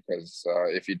grow up, because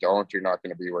if you don't, you're not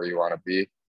going to be where you want to be.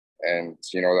 And,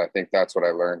 I think that's what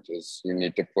I learned is you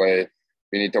need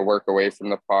to work away from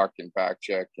the puck and back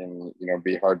check and,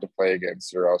 be hard to play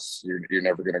against, or else you're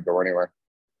never going to go anywhere.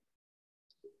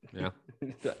 Yeah.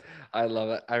 I love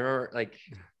it. I remember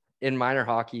in minor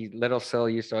hockey, Little Sill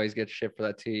used to always get shit for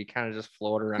that too. You kind of just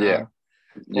float around,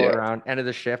 around, end of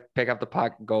the shift, pick up the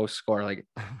puck, go score.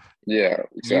 Yeah,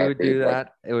 exactly. You would do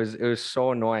that. It was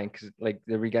so annoying because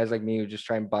there were guys like me who just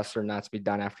try and bust their nuts, be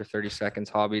done after 30 seconds.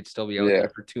 Hobby'd still be out there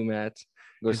for 2 minutes.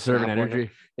 Conserving energy.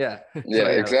 Yeah. Yeah,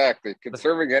 exactly.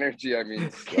 Conserving energy,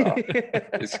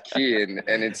 is key,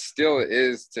 and it still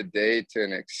is today to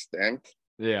an extent.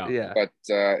 Yeah. But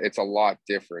it's a lot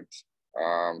different.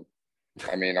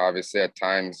 Obviously at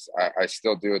times I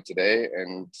still do it today,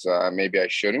 and maybe I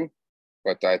shouldn't,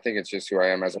 but I think it's just who I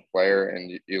am as a player,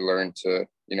 and you learn to,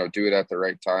 do it at the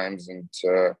right times and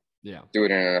to do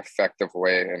it in an effective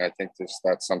way. And I think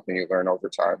that's something you learn over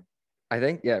time. I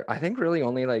think really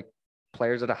only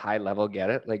players at a high level get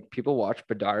it. People watch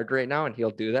Bedard right now and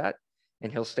he'll do that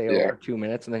and he'll stay over 2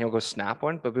 minutes and then he'll go snap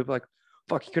one. But people are like,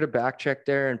 fuck, he could have back checked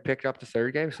there and picked up the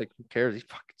third game. It's like, who cares? He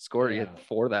fucking scored. He had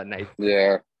 4 that night.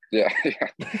 Yeah.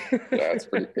 It's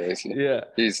pretty crazy. Yeah.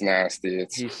 He's nasty.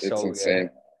 It's so insane.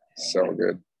 Good. So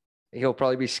good. He'll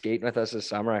probably be skating with us this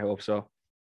summer. I hope so.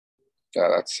 Yeah,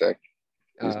 that's sick.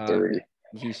 He's dirty.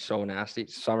 He's so nasty.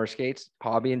 Summer skates,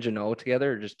 Hobby and Janot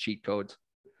together are just cheat codes.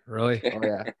 Really? Oh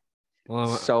yeah. Well,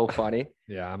 so funny.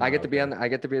 Yeah. I get to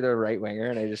be the right winger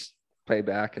and I just play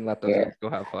back and let those guys go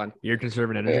have fun. You're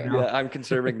conserving energy now? Yeah, I'm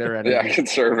conserving their energy. Yeah,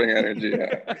 conserving energy.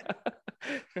 Yeah.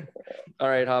 All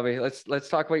right, Hobby. Let's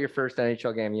talk about your first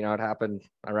NHL game. It happened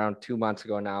around 2 months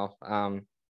ago now.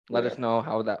 Let us know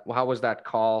how was that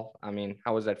call?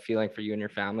 How was that feeling for you and your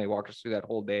family? Walk us through that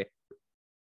whole day.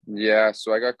 Yeah,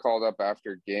 so I got called up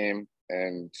after a game,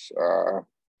 and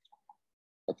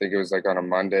I think it was on a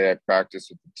Monday. I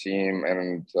practiced with the team,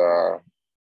 and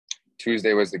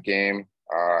Tuesday was the game.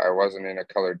 I wasn't in a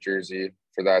colored jersey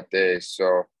for that day,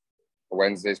 so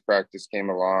Wednesday's practice came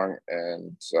along,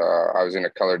 and I was in a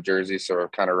colored jersey. So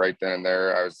kind of right then and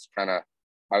there, I was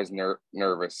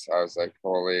nervous. I was like,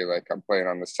 holy, I'm playing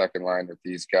on the second line with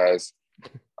these guys.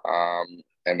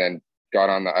 And then got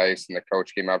on the ice, and the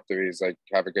coach came up to me. He's like,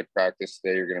 have a good practice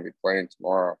today. You're going to be playing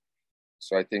tomorrow.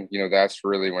 So I think, that's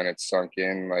really when it sunk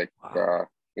in. Wow.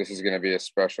 This is going to be a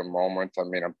special moment.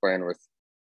 I'm playing with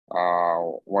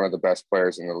one of the best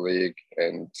players in the league.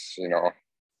 And,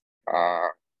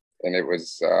 and it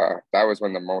was, that was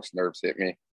when the most nerves hit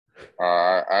me.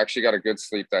 I actually got a good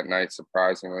sleep that night,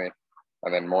 surprisingly.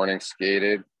 And then morning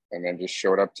skated, and then just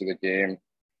showed up to the game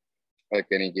like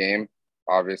any game.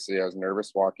 Obviously, I was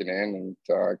nervous walking in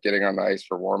and getting on the ice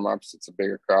for warm-ups. It's a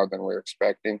bigger crowd than we were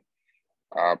expecting.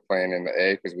 Playing in the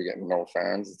A because we get no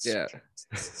fans.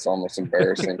 It's almost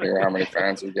embarrassing here how many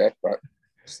fans we get, but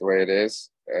it's the way it is.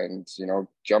 And,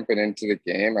 jumping into the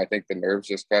game, I think the nerves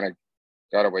just kind of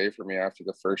got away from me after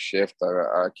the first shift.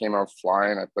 I came out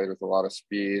flying. I played with a lot of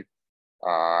speed.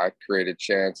 I created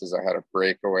chances. I had a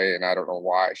breakaway, and I don't know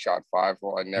why I shot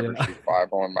 5-hole. I never shoot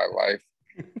 5-hole in my life,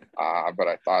 but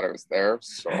I thought it was there.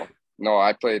 So, no,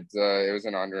 I played. It was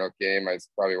an unreal game. It's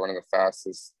probably one of the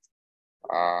fastest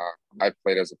I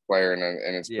played as a player,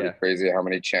 and it's pretty crazy how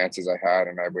many chances I had.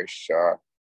 And I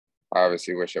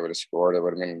obviously wish I would have scored. It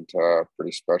would have been a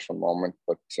pretty special moment,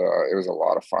 but it was a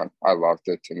lot of fun. I loved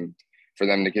it, and for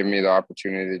them to give me the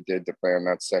opportunity they did to play on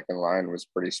that second line was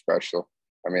pretty special.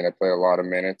 I played a lot of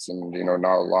minutes, and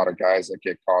not a lot of guys that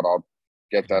get called up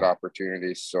get that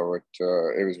opportunity. So it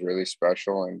was really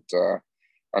special. And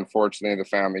unfortunately, the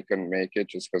family couldn't make it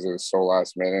just because it was so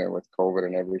last minute with COVID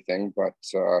and everything. But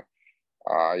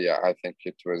I think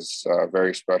it was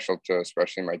very special to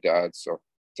especially my dad. So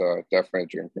it's definitely a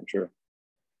dream come true.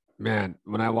 Man,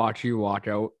 when I watch you walk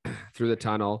out through the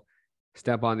tunnel,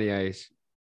 step on the ice,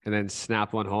 and then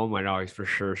snap one home, I know he's for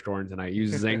sure scoring tonight. You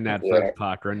zing that first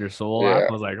puck right in your soul lap.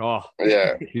 I was like, oh,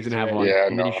 he's gonna have one.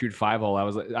 And then you shoot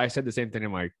 5-hole. I said the same thing.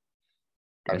 I'm like,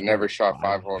 I've never shot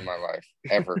 5-hole in my life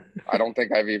ever. I don't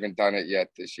think I've even done it yet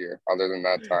this year, other than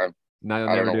that time.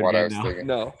 I don't know what I was thinking.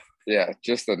 No. Yeah,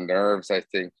 just the nerves. I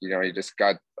think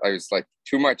I was like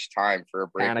too much time for a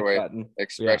breakaway,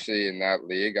 especially in that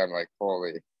league. I'm like,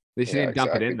 holy. least you Yeah, didn't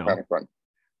dump it in exactly. Kind though. of fun.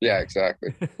 Yeah,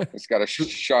 exactly. It's got a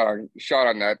shot on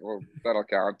net. Well, that'll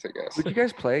count, I guess. Who'd you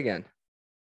guys play again?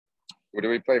 What do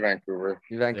we play? Vancouver.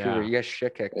 Vancouver. Yeah. You guys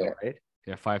shit kicked Yeah. though, right?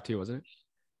 Yeah, 5-2, wasn't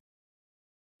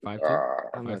it? 5-2.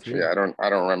 I'm not 5-3? sure. Yeah, I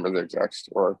don't remember the exact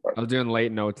score, but I was doing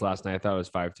late notes last night. I thought it was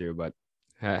 5-2, but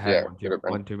had Yeah, one,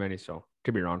 one too many, so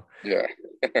could be wrong. yeah.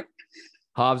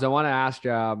 Hobbs, I want to ask,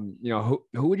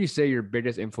 who would you say your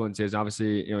biggest influence is?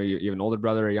 Obviously, you have an older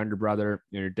brother, a younger brother,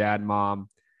 your dad, mom,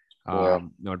 Yeah.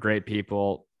 great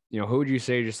people. Who would you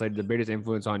say just like the biggest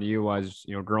influence on you was,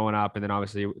 growing up and then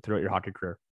obviously throughout your hockey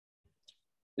career?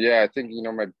 Yeah, I think,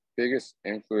 my biggest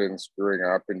influence growing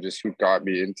up and just who got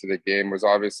me into the game was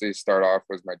obviously start off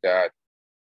was my dad.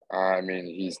 I mean,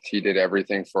 he did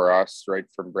everything for us, right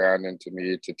from Brandon to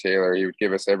me to Taylor. He would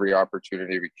give us every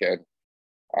opportunity we can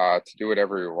to do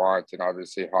whatever we want. And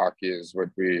obviously hockey is what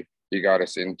he got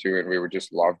us into, and we were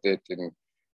just loved it. And,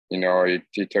 he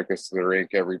took us to the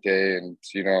rink every day and,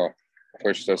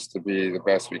 pushed us to be the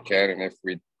best we can. And if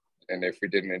we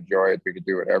didn't enjoy it, we could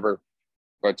do whatever.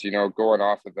 But, going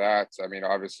off of that, I mean,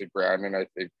 obviously Brandon, I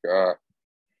think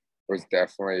was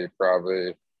definitely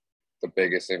probably the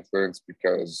biggest influence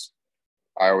because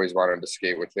I always wanted to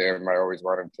skate with him. I always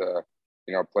wanted to,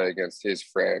 play against his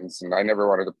friends, and I never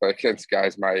wanted to play against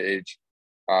guys my age.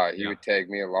 He would tag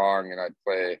me along and I'd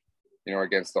play,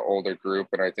 against the older group.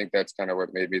 And I think that's kind of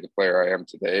what made me the player I am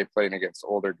today, playing against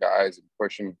older guys and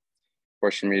pushing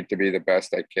me to be the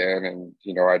best I can. And,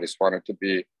 I just wanted to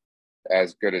be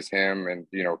as good as him and,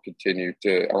 I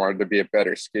wanted to be a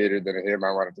better skater than him.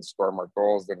 I wanted to score more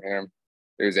goals than him.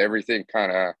 It was everything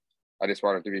I just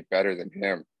wanted to be better than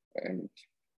him. And,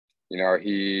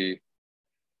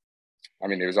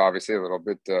 it was obviously a little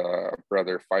bit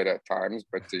brother fight at times,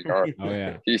 but, Oh,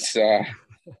 yeah. he's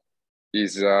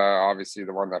obviously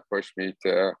the one that pushed me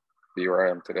to be where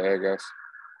I am today, I guess.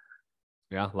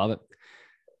 Yeah, love it.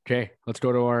 Okay, let's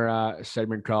go to our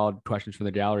segment called Questions from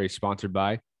the Gallery, sponsored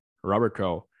by Rubber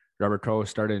Co. Rubber Co.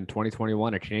 started in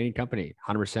 2021, a Canadian company,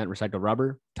 100% recycled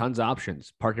rubber, tons of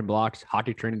options, parking blocks,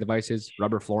 hockey training devices,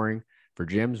 rubber flooring for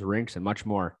gyms, rinks, and much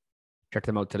more. Check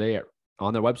them out today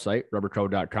on their website,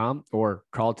 rubberco.com, or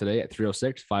call today at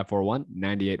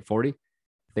 306-541-9840.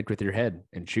 Think with your head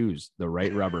and choose the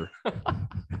right rubber.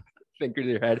 Think with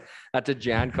your head. That's a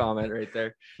Jan comment right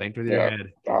there. Think with your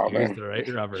head. Oh, Choose man. the right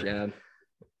rubber. Jan.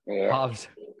 Yeah. Hobbs,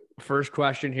 first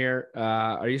question here.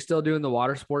 Are you still doing the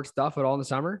water sports stuff at all in the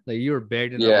summer? Like you were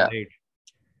big in the lake.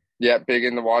 Yeah, big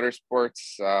in the water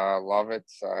sports. Love it.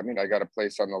 I got a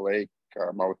place on the lake.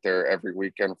 I'm out there every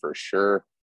weekend for sure.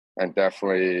 And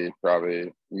definitely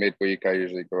probably midweek, I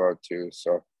usually go out too.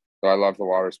 So I love the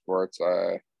water sports.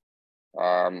 I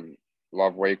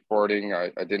love wakeboarding.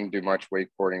 I didn't do much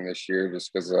wakeboarding this year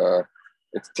just because it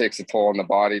takes a toll on the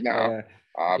body now.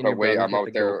 But I'm out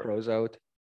there. GoPros out.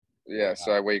 Yeah,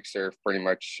 so I wake surf pretty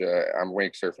much. I'm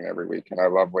wake surfing every week, and I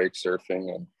love wake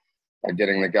surfing and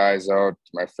getting the guys out,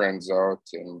 my friends out,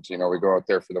 and we go out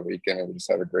there for the weekend and we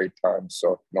just have a great time.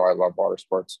 So I love water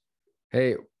sports.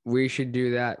 Hey, we should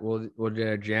do that. We'll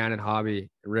Jan and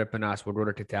Hobby ripping us. We'll go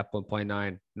to Katepla and play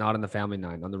 9, not on the family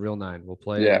 9, on the real 9. We'll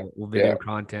play. Yeah, we'll video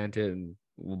content it and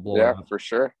we'll blow it Yeah, up. for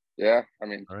sure. Yeah, All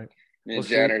right. Me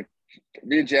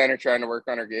and Jan are trying to work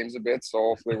on our games a bit, so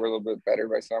hopefully we're a little bit better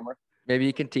by summer. Maybe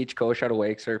you can teach Coach how to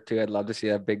wake surf too. I'd love to see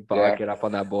that big buck get up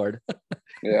on that board.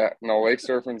 Yeah, no, wake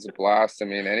surfing's a blast.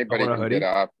 Anybody can get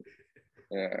up.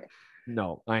 Yeah.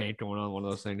 No, I ain't going on one of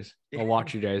those things. I'll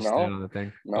watch you guys No? stand on the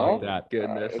thing. No? Like that.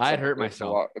 Goodness. I'd hurt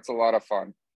myself. It's a lot of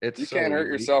fun. You can't hurt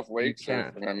yourself wake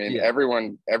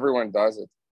surfing. Everyone does it.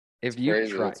 If you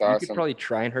crazy. try, It's you awesome. could probably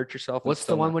try and hurt yourself. What's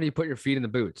the one when you put your feet in the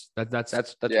boots? That's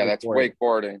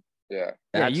wakeboarding. Yeah.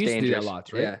 Yeah, you used to do that dangerous.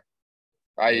 lots, right? Yeah.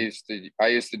 I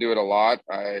used to do it a lot.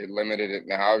 I limited it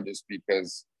now just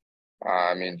because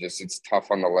just it's tough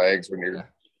on the legs when you're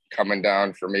coming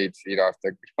down from 8 feet off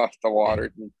the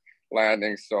water and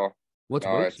landing. So what's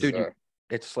worse? Dude,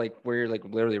 it's like where you're like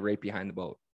literally right behind the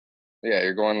boat. Yeah,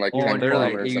 you're going like 10 literally,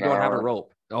 kilometers you an don't hour. have a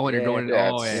rope. Oh, and you're going.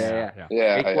 Yeah.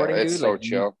 Yeah, it's dude, so like,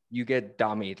 chill. You get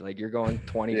dummied. Like you're going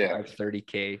 25,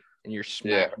 30K and you're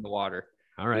smacked in the water.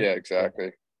 All right. Yeah,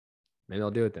 exactly. Maybe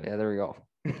I'll do it then. Yeah, there we go.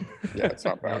 Yeah, it's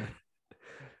not bad.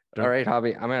 All right,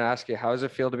 Hobby. I'm going to ask you, how does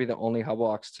it feel to be the only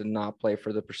Hubblocks to not play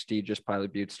for the prestigious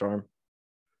Pilot Butte Storm?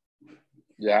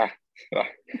 Yeah,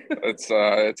 it's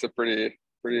a pretty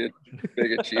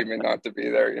big achievement not to be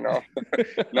there,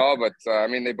 No, but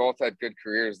they both had good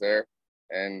careers there,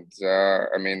 and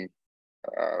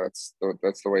that's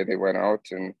the way they went out,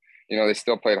 and they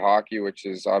still played hockey, which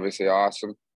is obviously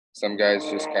awesome. Some guys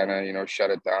just kind of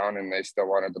shut it down, and they still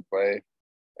wanted to play,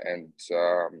 and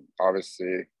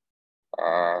obviously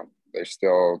they're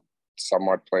still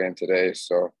somewhat playing today.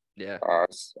 So Yeah.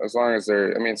 as long as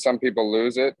they're, I mean, some people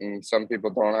lose it and some people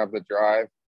don't have the drive.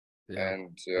 Yeah.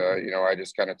 And, I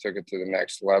just kind of took it to the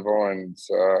next level and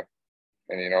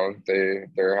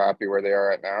they're happy where they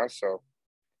are at now. So,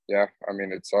 yeah, I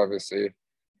mean, it's obviously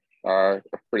a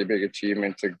pretty big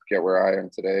achievement to get where I am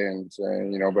today. And,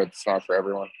 but it's not for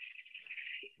everyone.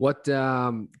 What,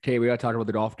 okay, we got to talk about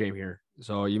the golf game here.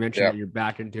 So you mentioned Yeah. that you're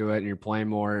back into it and you're playing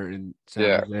more in San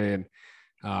Yeah. Jose. And,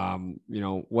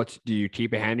 do you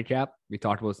keep a handicap? We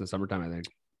talked about this in the summertime, I think.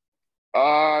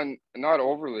 Not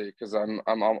overly, because I'm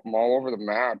all over the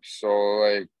map. So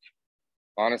like,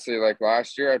 honestly, like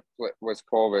last year was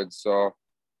COVID. So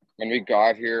when we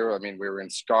got here, I mean, we were in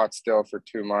Scottsdale for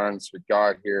 2 months. We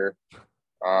got here.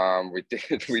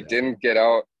 We didn't get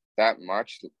out that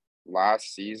much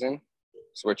last season,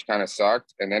 so which kind of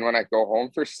sucked. And then when I go home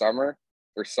for summer,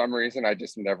 for some reason, I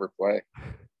just never play.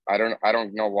 I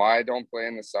don't know why I don't play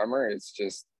in the summer. It's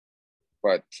just,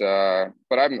 but I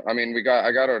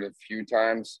got out a few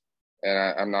times, and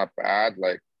I'm not bad.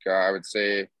 Like I would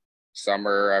say,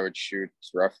 summer I would shoot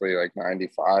roughly like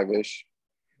 95-ish.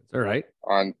 That's all right.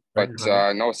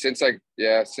 No, since I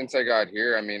got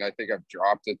here, I mean, I think I've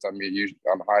dropped it. I mean, usually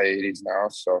I'm high 80s now,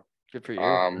 so Good for you.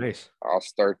 Nice. I'll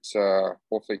start to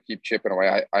hopefully keep chipping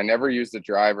away. I never used the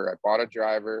driver. I bought a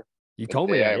driver. You told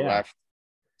me that, I left.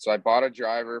 So I bought a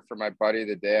driver for my buddy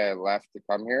the day I left to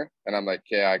come here, and I'm like,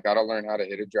 okay, I got to learn how to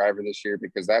hit a driver this year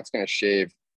because that's going to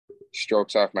shave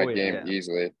strokes off my game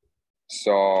easily.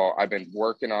 So I've been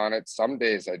working on it. Some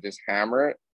days I just hammer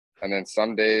it, and then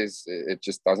some days it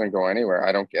just doesn't go anywhere.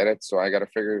 I don't get it. So I got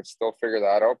to still figure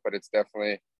that out, but it's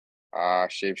definitely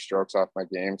shaved strokes off my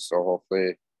game. So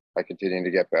hopefully I continue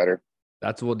to get better.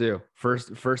 That's what we'll do.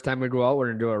 First time we go out, we're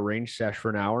going to do a range sesh for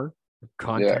an hour,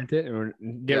 content it. And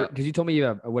because you told me you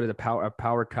have, what is a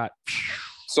power cut?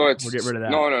 So it's, we'll get rid of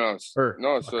that.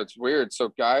 No. So it's weird.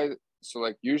 So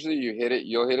like usually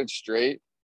you'll hit it straight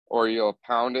or you'll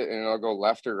pound it and it'll go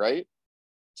left or right.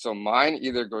 So mine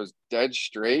either goes dead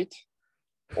straight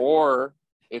or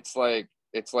it's like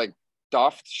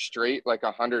duffed straight like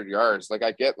 100 yards. Like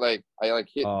I hit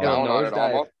down on it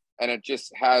almost, and it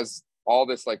just has all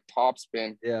this like top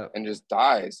spin and just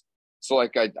dies. So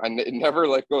like it never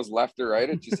like goes left or right.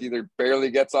 It just either barely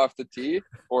gets off the tee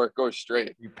or it goes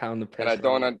straight. You pound the piss. And I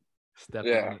don't step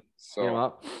yeah. So you know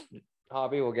what?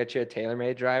 Hobby, we'll get you a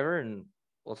TaylorMade driver and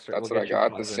we'll start. That's what I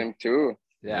got. The Sim 2.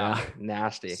 Yeah,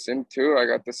 nasty. Sim 2. I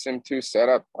got the Sim 2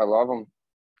 setup. I love them.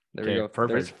 There we go.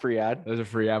 Perfect. There's a free ad. There's a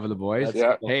free ad for the boys.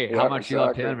 Yeah. Hey, how much you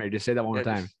love TaylorMade? Just say that one more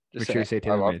time. Just Make sure you say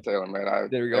TaylorMade. I love TaylorMade.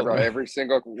 There we go. Every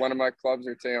single one of my clubs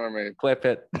are TaylorMade. Clip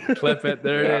it. Clip it.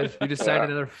 There it is. You just signed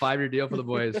another 5-year deal for the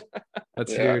boys.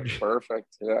 That's huge.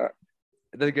 Perfect. Yeah.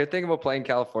 The good thing about playing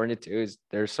California too is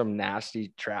there's some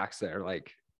nasty tracks there.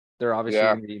 Like they're obviously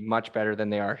going to be much better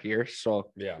than they are here. So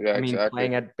yeah, I mean, exactly.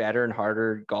 playing at better and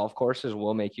harder golf courses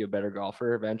will make you a better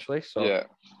golfer eventually. So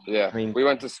yeah. I mean, we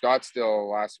went to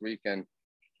Scottsdale last weekend,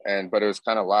 but it was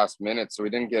kind of last minute, so we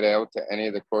didn't get out to any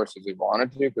of the courses we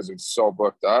wanted to because it was so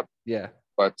booked up. Yeah.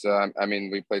 But I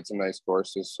mean, we played some nice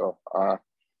courses, so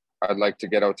I'd like to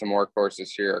get out to more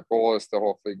courses here. Our goal is to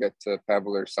hopefully get to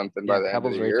Pebble or something by the end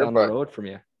of the year. Down the road from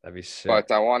you. That'd be sick. But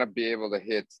I want to be able to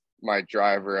hit my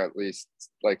driver at least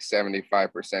like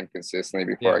 75% consistently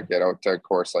before I get out to a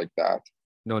course like that.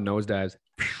 No nosedives.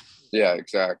 Yeah,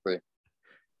 exactly.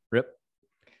 Rip.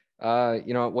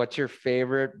 What's your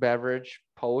favorite beverage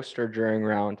post or during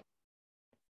round?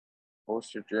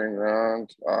 Post or during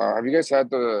round. Have you guys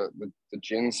had the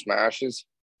gin smashes?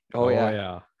 Oh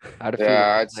yeah.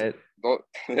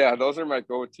 Those are my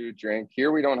go-to drink.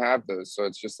 Here we don't have those, so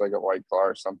it's just like a White Claw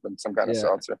or something, some kind of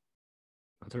seltzer.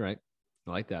 That's all right.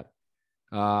 I like that.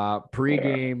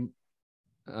 Pre-game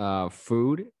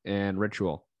food and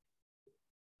ritual.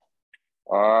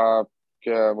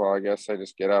 Yeah, well, I guess I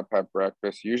just get up, have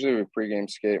breakfast. Usually we pre-game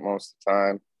skate most of the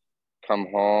time. Come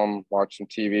home, watch some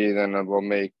TV, then we'll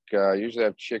make usually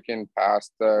have chicken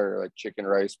pasta or like chicken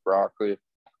rice, broccoli,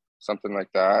 something like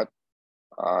that.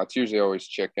 It's usually always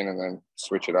chicken and then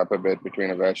switch it up a bit between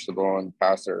a vegetable and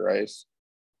pasta or rice.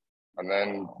 And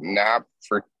then nap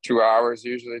for 2 hours,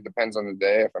 usually depends on the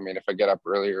day. If I get up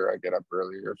earlier, I get up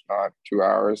earlier. If not, 2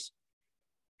 hours.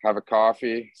 Have a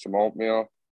coffee, some oatmeal,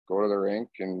 go to the rink.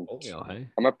 And oatmeal, hey?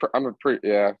 I'm a pretty,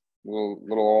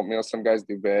 little oatmeal. Some guys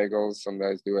do bagels, some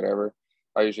guys do whatever.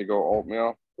 I usually go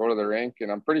oatmeal, go to the rink,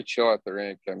 and I'm pretty chill at the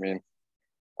rink. I mean,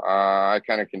 I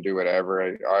kind of can do whatever.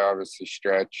 I obviously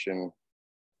stretch and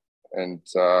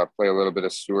play a little bit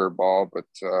of sewer ball, but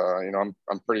I'm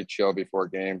pretty chill before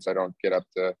games. I don't get up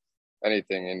to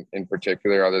anything in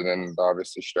particular other than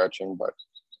obviously stretching, but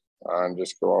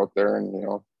just go out there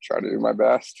and, try to do my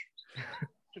best.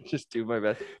 Just do my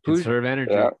best. Conserve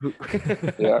energy. Yeah.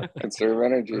 Yeah, conserve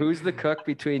energy. Who's the cook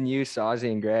between you,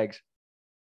 Sawsy, and Greg's?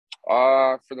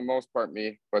 For the most part,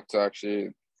 me, but actually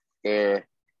they've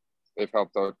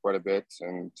helped out quite a bit,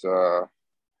 and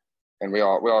we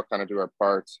all kind of do our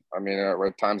parts. I mean,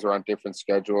 at times we're on different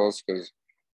schedules because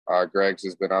Greg's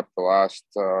has been up the last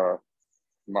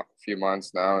few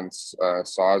months now, and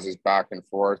Saws is back and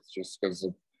forth just because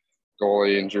of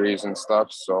goalie injuries and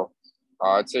stuff. So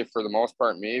I'd say for the most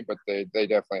part me, but they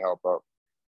definitely help out.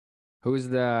 Who's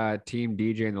the team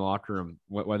DJ in the locker room,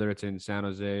 whether it's in San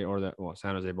Jose or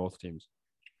San Jose, both teams?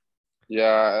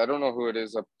 Yeah, I don't know who it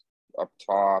is up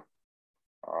top.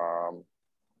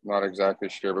 Not exactly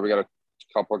sure, but we got a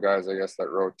couple of guys, I guess, that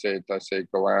rotate. I say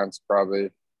Galant's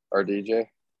probably our DJ.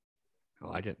 I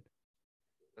like it.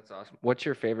 That's awesome. What's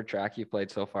your favorite track you played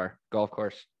so far? Golf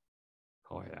course.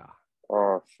 Oh, yeah.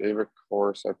 Oh, favorite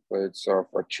course I played so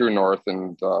far? True North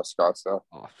and Scottsdale.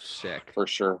 Oh, sick. For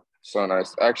sure. So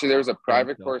nice. Actually, there was a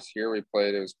private Scottsdale. course here we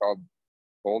played. It was called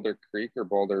Boulder Creek or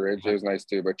Boulder Ridge. It was nice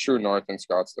too, but True North and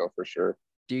Scottsdale for sure.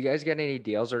 Do you guys get any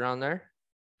deals around there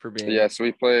for being? Yeah, so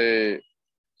we play.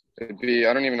 I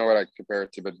don't even know what I'd compare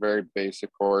it to, but very basic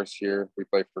course here. We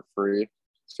play for free.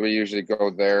 So we usually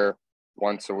go there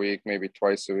once a week, maybe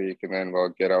twice a week, and then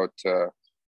we'll get out to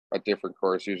a different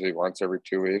course, usually once every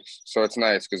 2 weeks. So it's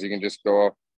nice because you can just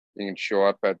go, you can show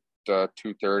up at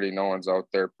 2:30, no one's out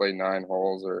there, play 9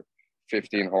 holes or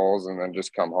 15 holes, and then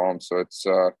just come home. So it's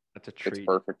That's a treat. it's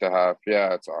perfect to have.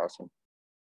 Yeah, it's awesome.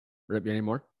 Rip, you any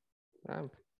more?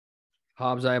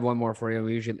 Hobbs, I have one more for you.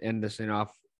 We usually end this thing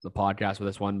off the podcast with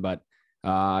this one, but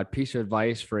a piece of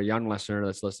advice for a young listener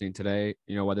that's listening today,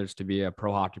 whether it's to be a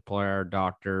pro hockey player,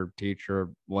 doctor, teacher,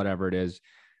 whatever it is,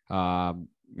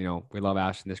 we love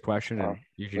asking this question and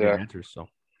usually get answers. So,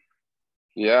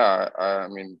 yeah, I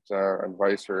mean,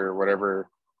 advice for whatever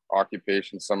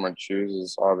occupation someone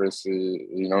chooses, obviously,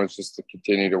 it's just to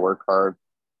continue to work hard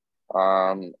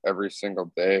every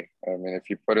single day. I mean, if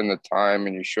you put in the time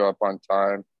and you show up on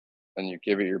time and you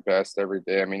give it your best every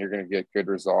day, I mean, you're going to get good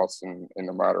results in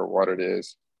no matter what it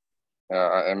is.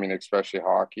 I mean, especially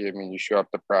hockey. I mean, you show up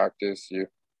to practice, you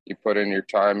put in your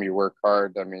time, you work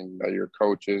hard. I mean, your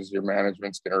coaches, your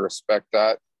management's going to respect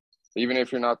that. Even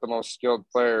if you're not the most skilled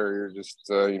player, you're just,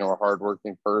 a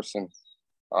hardworking person.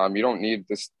 You don't need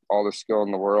all the skill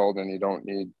in the world, and you don't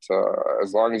need to,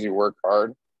 as long as you work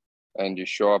hard and you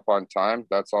show up on time,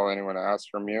 that's all anyone asks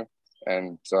from you.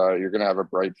 And you're going to have a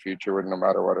bright future with no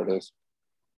matter what it is.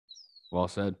 Well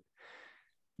said.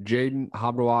 Jaden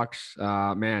Haberwalks,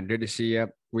 man, good to see you.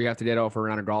 We have to get out for a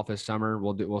round of golf this summer.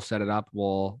 We'll set it up.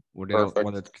 We'll get out,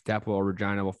 whether it's Katepwa or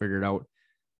Regina, we'll figure it out.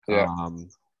 Yeah.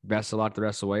 Best of luck the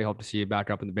rest of the way. Hope to see you back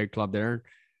up in the big club there.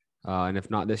 And if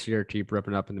not this year, keep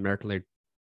ripping up in the American League.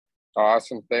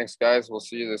 Awesome. Thanks, guys. We'll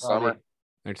see you this summer.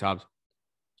 Thanks, Hobbs.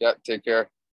 Yeah, take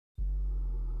care.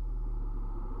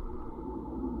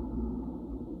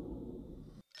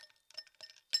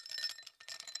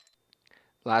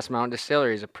 Last Mountain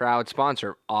Distillery is a proud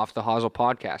sponsor of Off the Hosel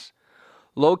podcast.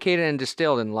 Located and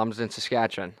distilled in Lumsden,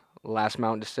 Saskatchewan, Last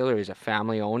Mountain Distillery is a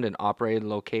family-owned and operated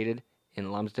located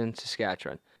in Lumsden,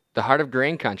 Saskatchewan, the heart of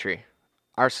grain country.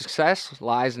 Our success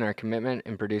lies in our commitment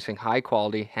in producing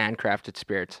high-quality, handcrafted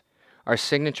spirits. Our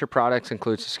signature products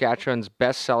include Saskatchewan's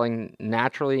best-selling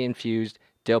naturally infused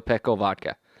dill pickle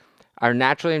vodka, our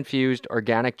naturally infused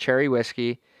organic cherry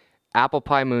whiskey, apple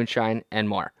pie moonshine, and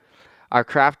more. Our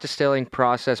craft distilling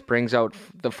process brings out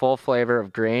the full flavor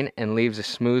of grain and leaves a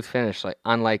smooth finish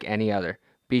unlike any other.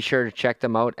 Be sure to check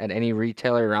them out at any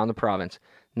retailer around the province.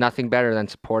 Nothing better than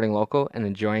supporting local and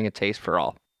enjoying a taste for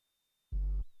all.